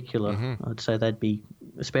in particular, I'd say they'd be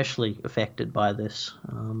especially affected by this,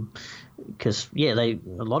 because a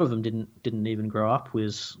lot of them didn't even grow up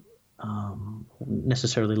with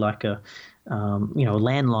necessarily like a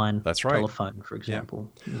landline telephone, for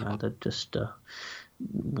example. That just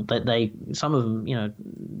some of them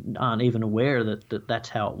aren't even aware that that's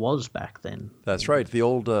how it was back then. That's right. The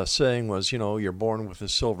old saying was, you're born with a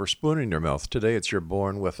silver spoon in your mouth. Today it's you're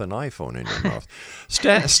born with an iPhone in your mouth.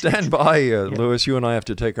 Stand by, Lewis. You and I have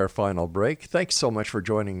to take our final break. Thanks so much for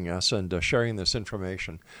joining us and sharing this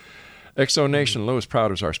information. X-Zone Nation, Lewis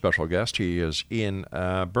Proud is our special guest. He is in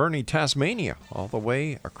Burnie, Tasmania, all the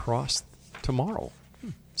way across tomorrow.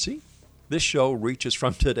 See? This show reaches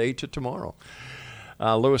from today to tomorrow.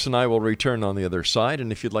 Lewis and I will return on the other side,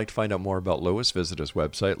 and if you'd like to find out more about Lewis, visit his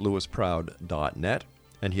website, lewisproud.net,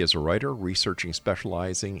 and he is a writer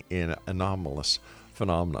specializing in anomalous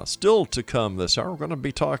phenomena. Still to come this hour, we're going to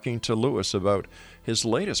be talking to Lewis about his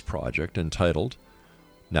latest project entitled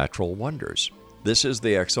Natural Wonders. This is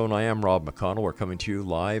the X-Zone. I am Rob McConnell. We're coming to you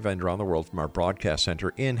live and around the world from our broadcast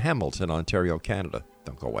center in Hamilton, Ontario, Canada.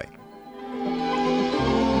 Don't go away.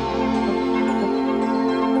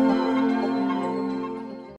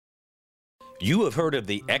 You have heard of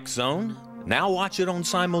the X-Zone? Now watch it on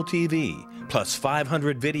Simul TV, plus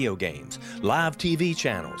 500 video games, live TV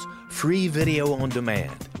channels, free video on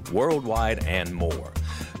demand, worldwide, and more.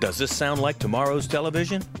 Does this sound like tomorrow's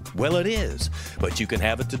television? Well, it is, but you can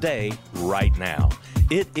have it today, right now.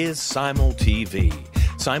 It is Simul TV.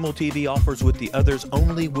 Simul TV offers what the others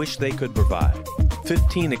only wish they could provide.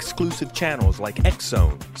 15 exclusive channels like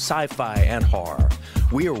X-Zone, Sci-Fi, and Horror.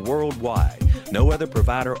 We are worldwide. No other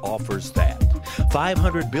provider offers that.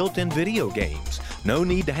 500 built-in video games. No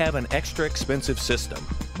need to have an extra expensive system.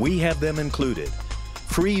 We have them included.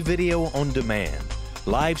 Free video on demand.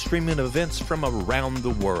 Live streaming events from around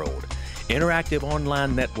the world. Interactive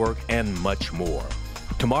online network, and much more.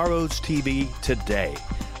 Tomorrow's TV today.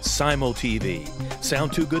 Simul TV.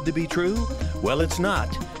 Sound too good to be true? Well, it's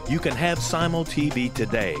not. You can have Simul TV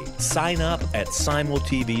today. Sign up at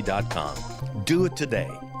simultv.com. Do it today.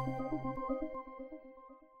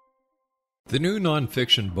 The new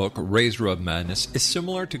nonfiction book, Razor of Madness, is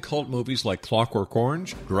similar to cult movies like Clockwork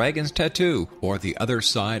Orange, Dragon's Tattoo, or The Other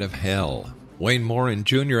Side of Hell. Wayne Morin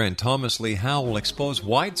Jr. and Thomas Lee Howe will expose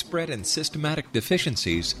widespread and systematic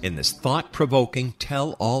deficiencies in this thought-provoking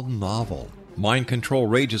tell-all novel. Mind control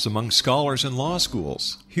rages among scholars in law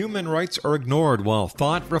schools. Human rights are ignored while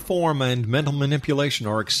thought reform and mental manipulation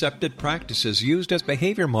are accepted practices used as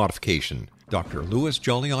behavior modification. Dr. Louis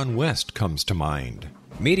Jolyon West comes to mind.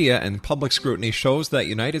 Media and public scrutiny shows that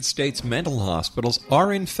United States mental hospitals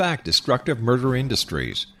are in fact destructive murder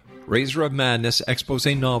industries. Razor of Madness expose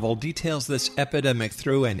novel details this epidemic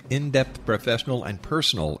through an in-depth professional and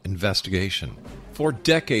personal investigation. For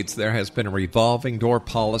decades, there has been a revolving door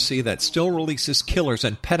policy that still releases killers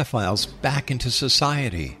and pedophiles back into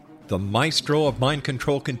society. The maestro of mind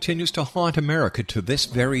control continues to haunt America to this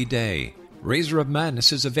very day. Razor of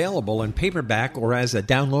Madness is available in paperback or as a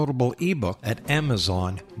downloadable ebook at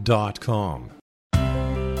Amazon.com.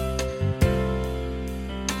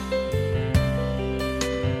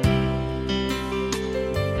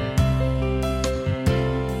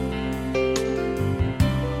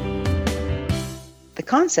 The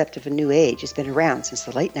concept of a new age has been around since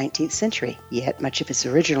the late 19th century, yet much of its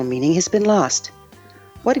original meaning has been lost.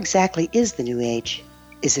 What exactly is the new age?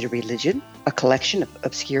 Is it a religion, a collection of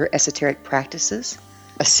obscure esoteric practices,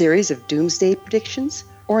 a series of doomsday predictions,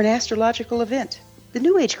 or an astrological event? The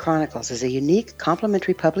New Age Chronicles is a unique,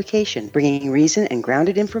 complementary publication bringing reason and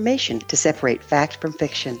grounded information to separate fact from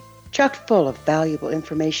fiction. Chock full of valuable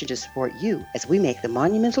information to support you as we make the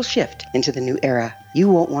monumental shift into the new era. You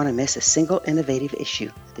won't want to miss a single innovative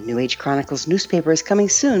issue. The New Age Chronicles newspaper is coming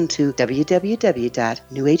soon to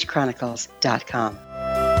www.newagechronicles.com.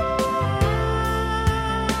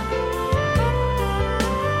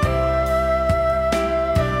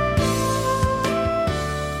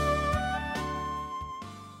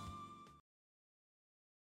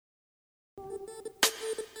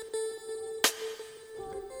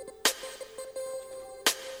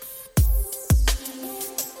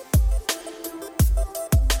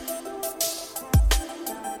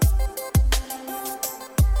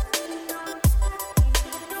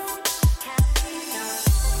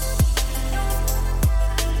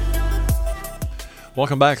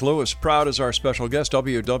 Welcome back. Lewis Proud is our special guest,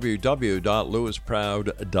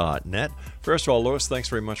 www.lewisproud.net. First of all, Lewis, thanks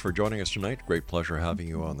very much for joining us tonight. Great pleasure having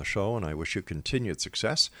you on the show, and I wish you continued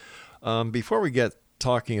success. Before we get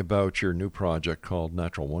talking about your new project called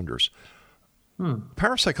Natural Wonders,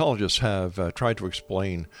 parapsychologists have tried to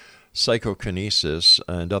explain psychokinesis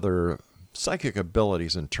and other psychic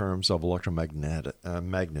abilities in terms of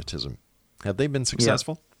electromagnetism. Have they been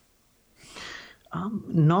successful? Yeah.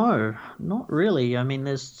 No, not really. I mean,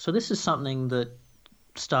 this is something that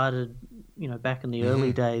started, back in the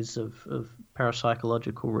early days of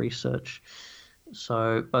parapsychological research.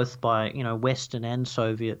 So both by, Western and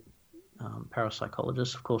Soviet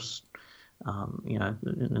parapsychologists, of course, in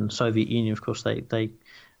the Soviet Union, of course, they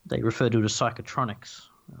referred to it as psychotronics.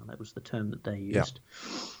 That was the term that they used.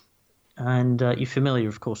 Yeah. And you're familiar,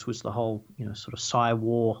 of course, with the whole, sort of Psi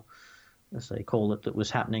war, as they call it, that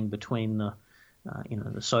was happening between the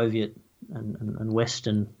Soviet and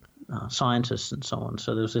Western scientists and so on.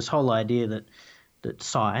 So there was this whole idea that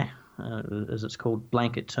Psi, as it's called,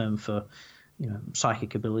 blanket term for,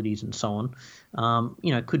 psychic abilities and so on,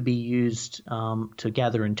 could be used to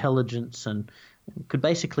gather intelligence and could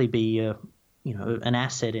basically be, an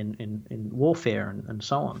asset in warfare and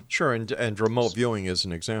so on. Sure, and remote viewing is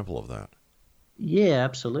an example of that. Yeah,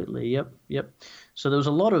 absolutely. Yep. So there was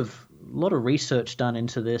a lot of research done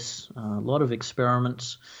into this, a lot of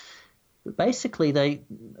experiments. But basically,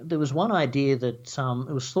 there was one idea that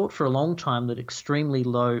it was thought for a long time that extremely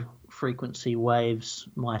low frequency waves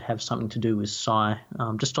might have something to do with Psi,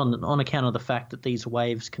 just on account of the fact that these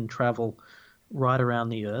waves can travel right around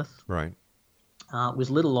the Earth, right, with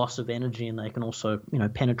little loss of energy, and they can also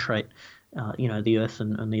penetrate, the Earth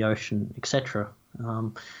and the ocean, etc.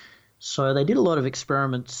 So they did a lot of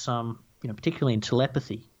experiments, particularly in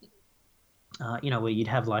telepathy, where you'd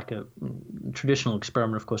have like a traditional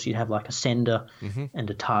experiment, of course, you'd have like a sender and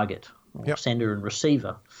a target, or sender and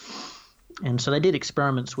receiver. And so they did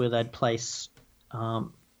experiments where they'd place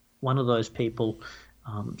one of those people,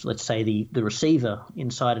 let's say the receiver,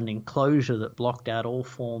 inside an enclosure that blocked out all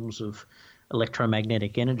forms of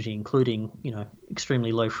electromagnetic energy, including,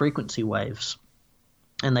 extremely low frequency waves.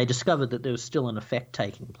 And they discovered that there was still an effect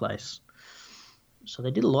taking place. So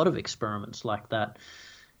they did a lot of experiments like that.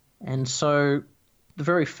 And so the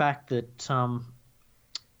very fact that,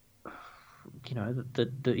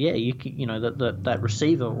 that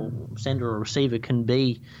receiver or sender or receiver can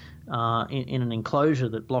be in an enclosure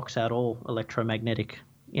that blocks out all electromagnetic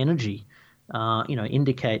energy,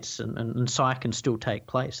 indicates, and Psi can still take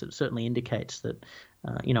place. It certainly indicates that,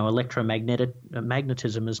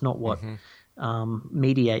 magnetism is not what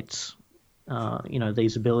mediates,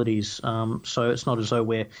 these abilities. So it's not as though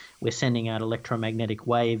we're sending out electromagnetic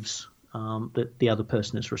waves that the other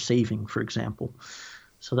person is receiving, for example.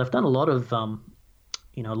 So they've done a lot of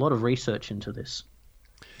research into this.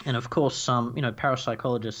 And of course,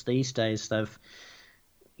 parapsychologists these days,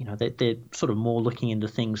 they're sort of more looking into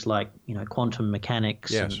things like, quantum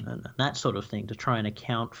mechanics Yes. and that sort of thing to try and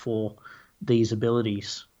account for these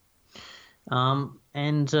abilities.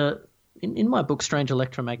 In my book, Strange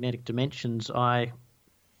Electromagnetic Dimensions, I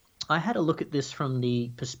had a look at this from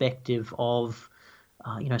the perspective of,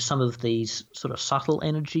 some of these sort of subtle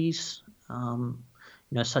energies,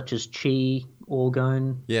 such as chi,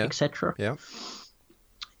 orgone, etc. Yeah.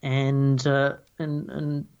 And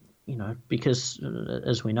because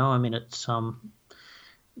as we know, it's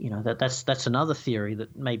that's another theory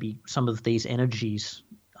that maybe some of these energies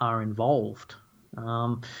are involved.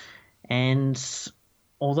 And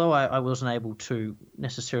although I wasn't able to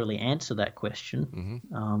necessarily answer that question,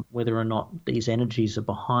 whether or not these energies are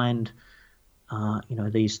behind,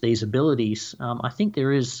 these abilities, I think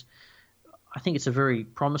it's a very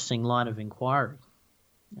promising line of inquiry.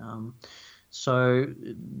 So,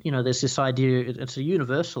 there's this idea, it's a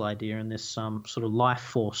universal idea in this sort of life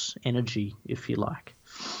force energy, if you like.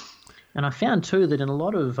 And I found too that in a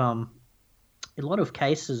lot of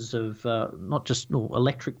cases of not just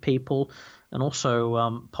electric people and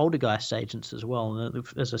also poltergeist agents as well. And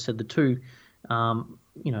as I said, the two,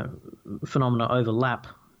 phenomena overlap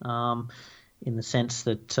in the sense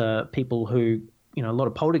that people who, a lot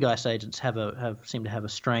of poltergeist agents seem to have a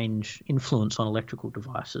strange influence on electrical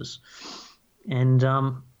devices, and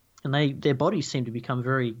their bodies seem to become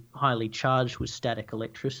very highly charged with static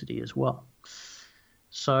electricity as well.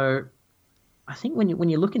 So I think when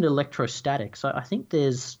you look into electrostatics, I think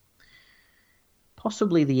there's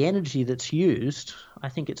possibly the energy that's used. I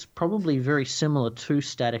think it's probably very similar to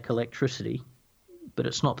static electricity, but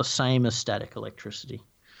it's not the same as static electricity.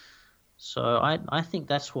 So I think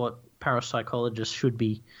that's what parapsychologists should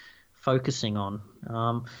be focusing on,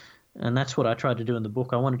 and that's what I tried to do in the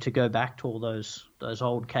book. I wanted to go back to all those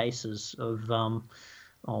old cases of,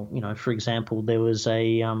 for example, there was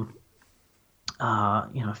a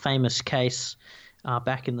famous case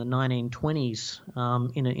back in the 1920s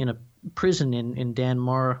in a prison in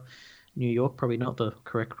Danmora, New York, probably not the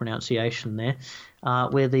correct pronunciation there,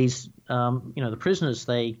 where these the prisoners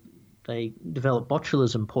they developed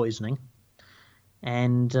botulism poisoning,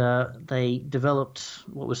 and they developed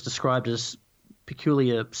what was described as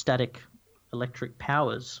peculiar static electric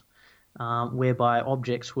powers, whereby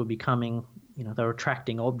objects were becoming, they were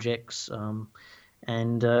attracting objects,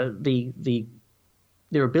 and their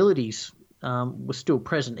abilities were still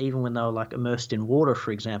present even when they were like immersed in water,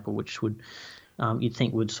 for example, which would you'd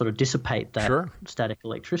think would sort of dissipate that static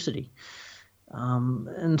electricity.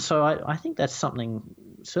 And so I think that's something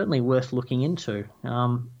certainly worth looking into.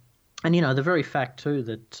 And the very fact too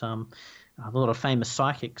that a lot of famous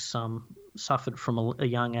psychics suffered from a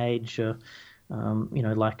young age,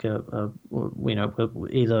 like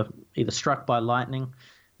either struck by lightning,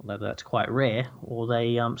 although that's quite rare, or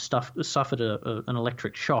they suffered an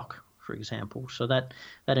electric shock, for example. So that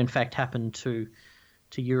in fact happened to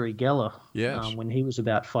Uri Geller. Yes. When he was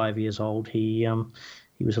about 5 years old, he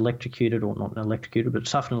was electrocuted, or not electrocuted, but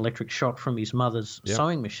suffered an electric shock from his mother's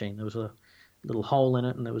sewing machine. There was a little hole in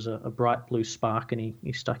it, and there was a bright blue spark, and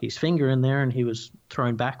he stuck his finger in there, and he was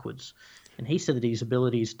thrown backwards. And he said that his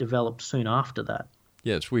abilities developed soon after that.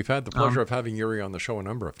 Yes, we've had the pleasure of having Uri on the show a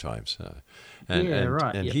number of times,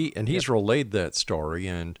 right. He's relayed that story,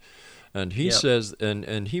 and he says,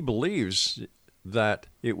 and he believes that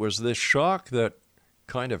it was this shock that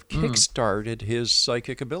kind of kick-started his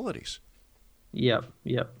psychic abilities. Yep,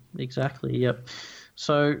 exactly, yep.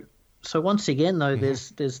 So once again, though,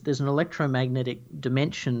 there's an electromagnetic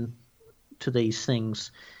dimension to these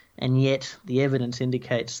things, and yet the evidence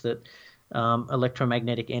indicates that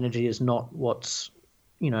electromagnetic energy is not what's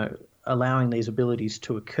allowing these abilities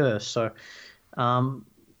to occur. So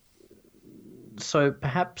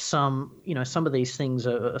perhaps some of these things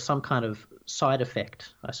are some kind of side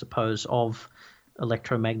effect, I suppose, of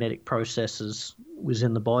electromagnetic processes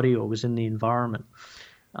within the body or within the environment.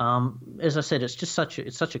 As I said, it's just such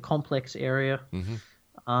a complex area,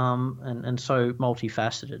 and so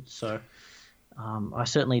multifaceted. So I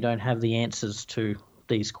certainly don't have the answers to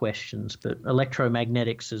these questions, but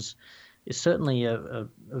electromagnetics is certainly a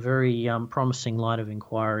very promising line of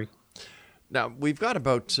inquiry. Now, we've got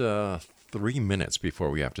about 3 minutes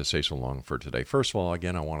before we have to say so long for today. First of all,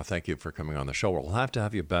 again, I want to thank you for coming on the show. We'll have to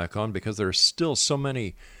have you back on because there's still so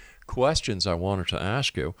many questions I wanted to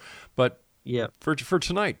ask you. But for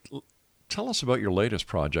tonight, tell us about your latest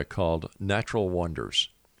project called Natural Wonders.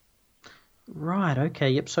 Right, okay,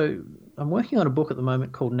 yep. So I'm working on a book at the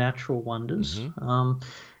moment called Natural Wonders.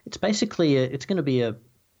 It's basically, it's going to be a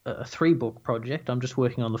 3-book project. I'm just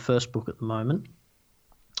working on the first book at the moment.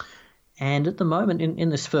 And at the moment, in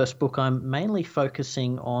this first book, I'm mainly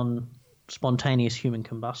focusing on spontaneous human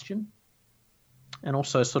combustion, and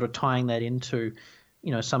also sort of tying that into,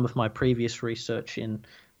 some of my previous research in,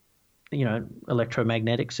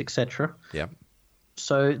 electromagnetics, etc. Yeah.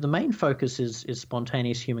 So the main focus is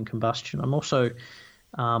spontaneous human combustion. I'm also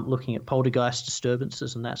looking at poltergeist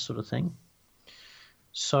disturbances and that sort of thing.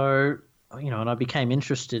 So, and I became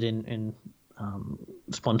interested in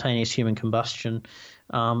spontaneous human combustion,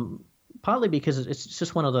 partly because it's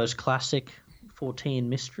just one of those classic Fortean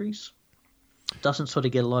mysteries. It doesn't sort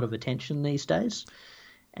of get a lot of attention these days,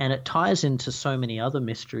 and it ties into so many other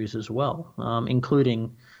mysteries as well,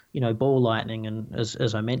 including, ball lightning and,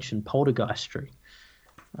 as I mentioned, poltergeistry.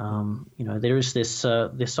 There is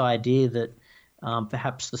this idea that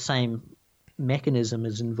perhaps the same mechanism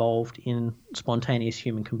is involved in spontaneous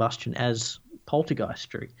human combustion as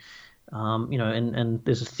poltergeistry. And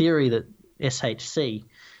there's a theory that SHC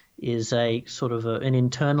is a sort of an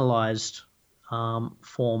internalized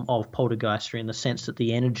form of poltergeistry, in the sense that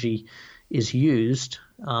the energy is used,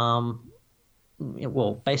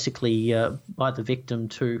 basically by the victim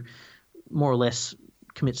to more or less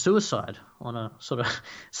commit suicide on a sort of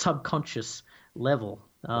subconscious level.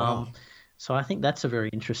 Wow. So I think that's a very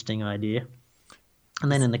interesting idea.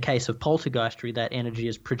 And then in the case of poltergeistry, that energy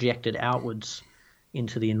is projected outwards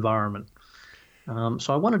into the environment.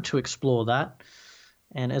 So I wanted to explore that.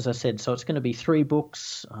 And as I said, so it's going to be 3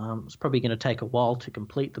 books. It's probably going to take a while to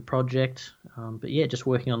complete the project. But yeah, just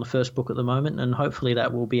working on the first book at the moment, and hopefully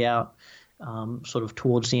that will be out sort of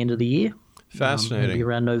towards the end of the year. Fascinating. Maybe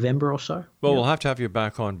around November or so. Well, we'll have to have you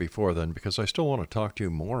back on before then, because I still want to talk to you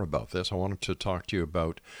more about this. I wanted to talk to you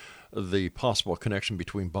about the possible connection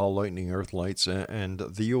between ball lightning, earth lights, and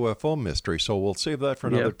the UFO mystery. So we'll save that for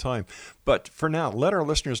another time. But for now, let our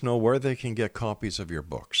listeners know where they can get copies of your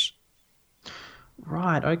books.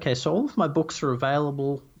 Right. Okay. So all of my books are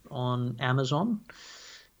available on Amazon,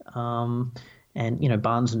 and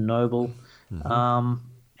Barnes and Noble,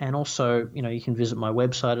 and also you can visit my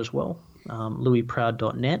website as well,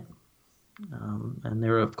 louisproud.net, and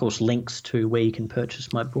there are of course links to where you can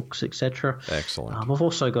purchase my books, etc. Excellent. I've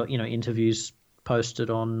also got interviews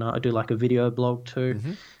posted on. I do like a video blog too,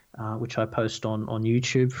 which I post on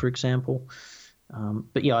YouTube, for example.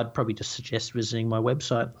 But yeah, I'd probably just suggest visiting my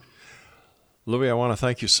website. Louis, I want to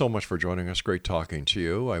thank you so much for joining us. Great talking to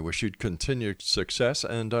you. I wish you'd continued success,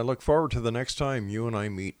 and I look forward to the next time you and I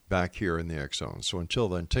meet back here in the X Zone. So until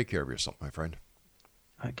then, take care of yourself, my friend.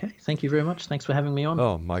 Okay. Thank you very much. Thanks for having me on.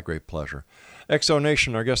 Oh, my great pleasure. X Zone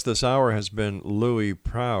Nation, our guest this hour has been Louis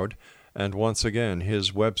Proud, and once again,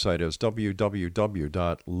 his website is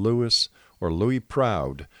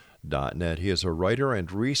www.louisproud.net. He is a writer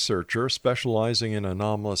and researcher specializing in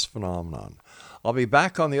anomalous phenomenon. I'll be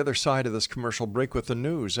back on the other side of this commercial break with the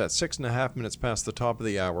news at 6.5 minutes past the top of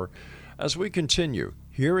the hour as we continue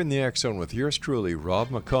here in the X Zone with yours truly, Rob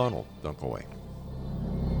McConnell. Don't go away.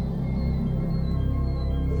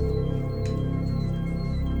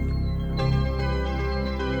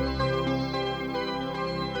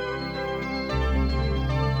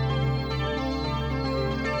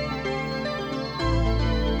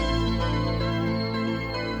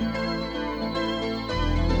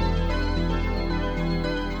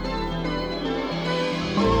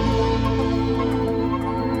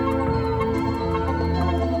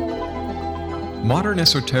 Modern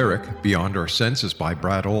Esoteric, Beyond Our Senses by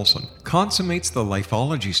Brad Olson, consummates the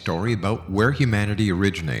lifeology story about where humanity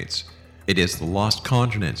originates. It is the lost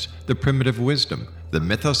continents, the primitive wisdom, the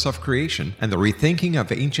mythos of creation, and the rethinking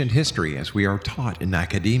of ancient history as we are taught in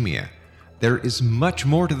academia. There is much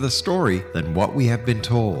more to the story than what we have been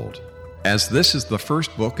told. As this is the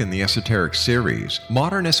first book in the Esoteric series,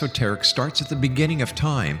 Modern Esoteric starts at the beginning of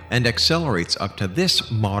time and accelerates up to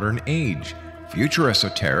this modern age. Future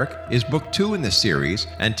Esoteric is book 2 in the series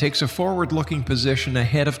and takes a forward-looking position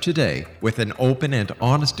ahead of today with an open and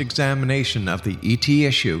honest examination of the ET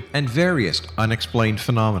issue and various unexplained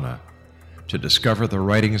phenomena. To discover the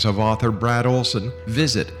writings of author Brad Olson,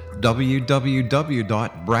 visit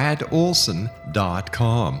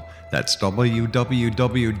www.bradolson.com. That's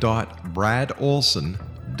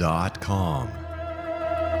www.bradolson.com.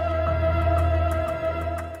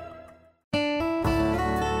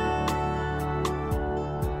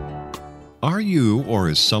 Are you or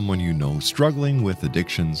is someone you know struggling with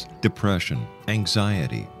addictions, depression,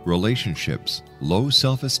 anxiety, relationships, low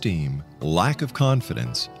self-esteem, lack of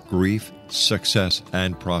confidence, grief, success,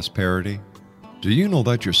 and prosperity? Do you know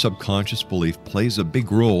that your subconscious belief plays a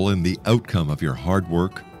big role in the outcome of your hard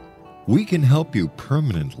work? We can help you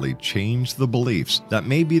permanently change the beliefs that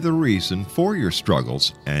may be the reason for your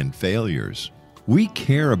struggles and failures. We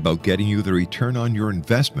care about getting you the return on your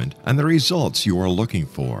investment and the results you are looking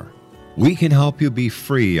for. We can help you be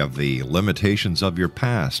free of the limitations of your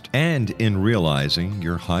past and in realizing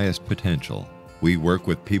your highest potential. We work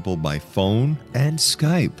with people by phone and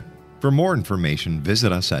Skype. For more information,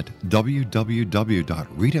 visit us at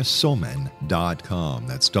www.ritasoman.com.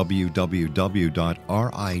 That's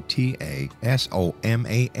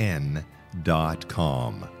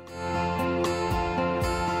www.ritasoman.com.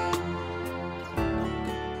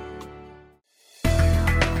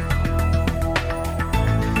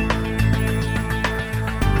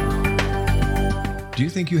 Do you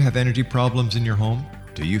think you have energy problems in your home?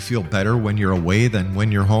 Do you feel better when you're away than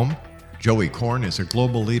when you're home? Joey Korn is a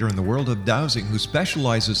global leader in the world of dowsing who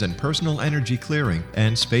specializes in personal energy clearing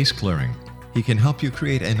and space clearing. He can help you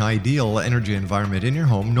create an ideal energy environment in your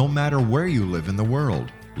home no matter where you live in the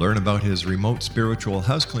world. Learn about his remote spiritual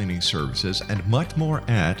house cleaning services and much more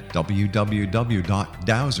at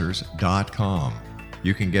www.dowsers.com.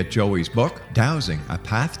 You can get Joey's book, Dowsing, A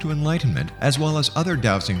Path to Enlightenment, as well as other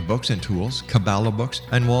dowsing books and tools, Kabbalah books,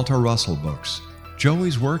 and Walter Russell books.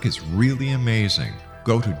 Joey's work is really amazing.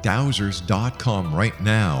 Go to dowsers.com right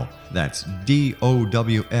now. That's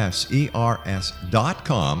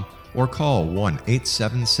DOWSERS.com or call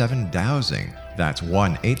 1-877-DOWSING. That's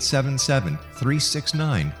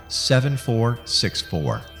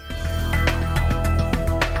 1-877-369-7464.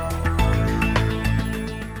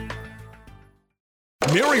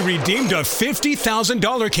 Mary redeemed a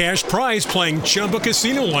 $50,000 cash prize playing Chumba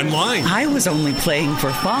Casino online. I was only playing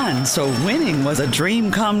for fun, so winning was a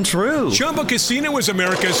dream come true. Chumba Casino is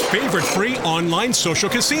America's favorite free online social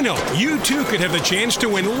casino. You too could have the chance to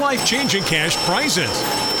win life-changing cash prizes.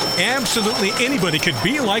 Absolutely anybody could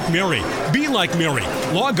be like Mary. Be like Mary.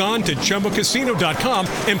 Log on to ChumbaCasino.com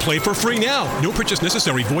and play for free now. No purchase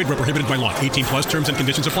necessary. Void where prohibited by law. 18 plus terms and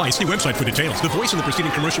conditions apply. See website for details. The voice in the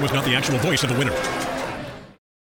preceding commercial was not the actual voice of the winner.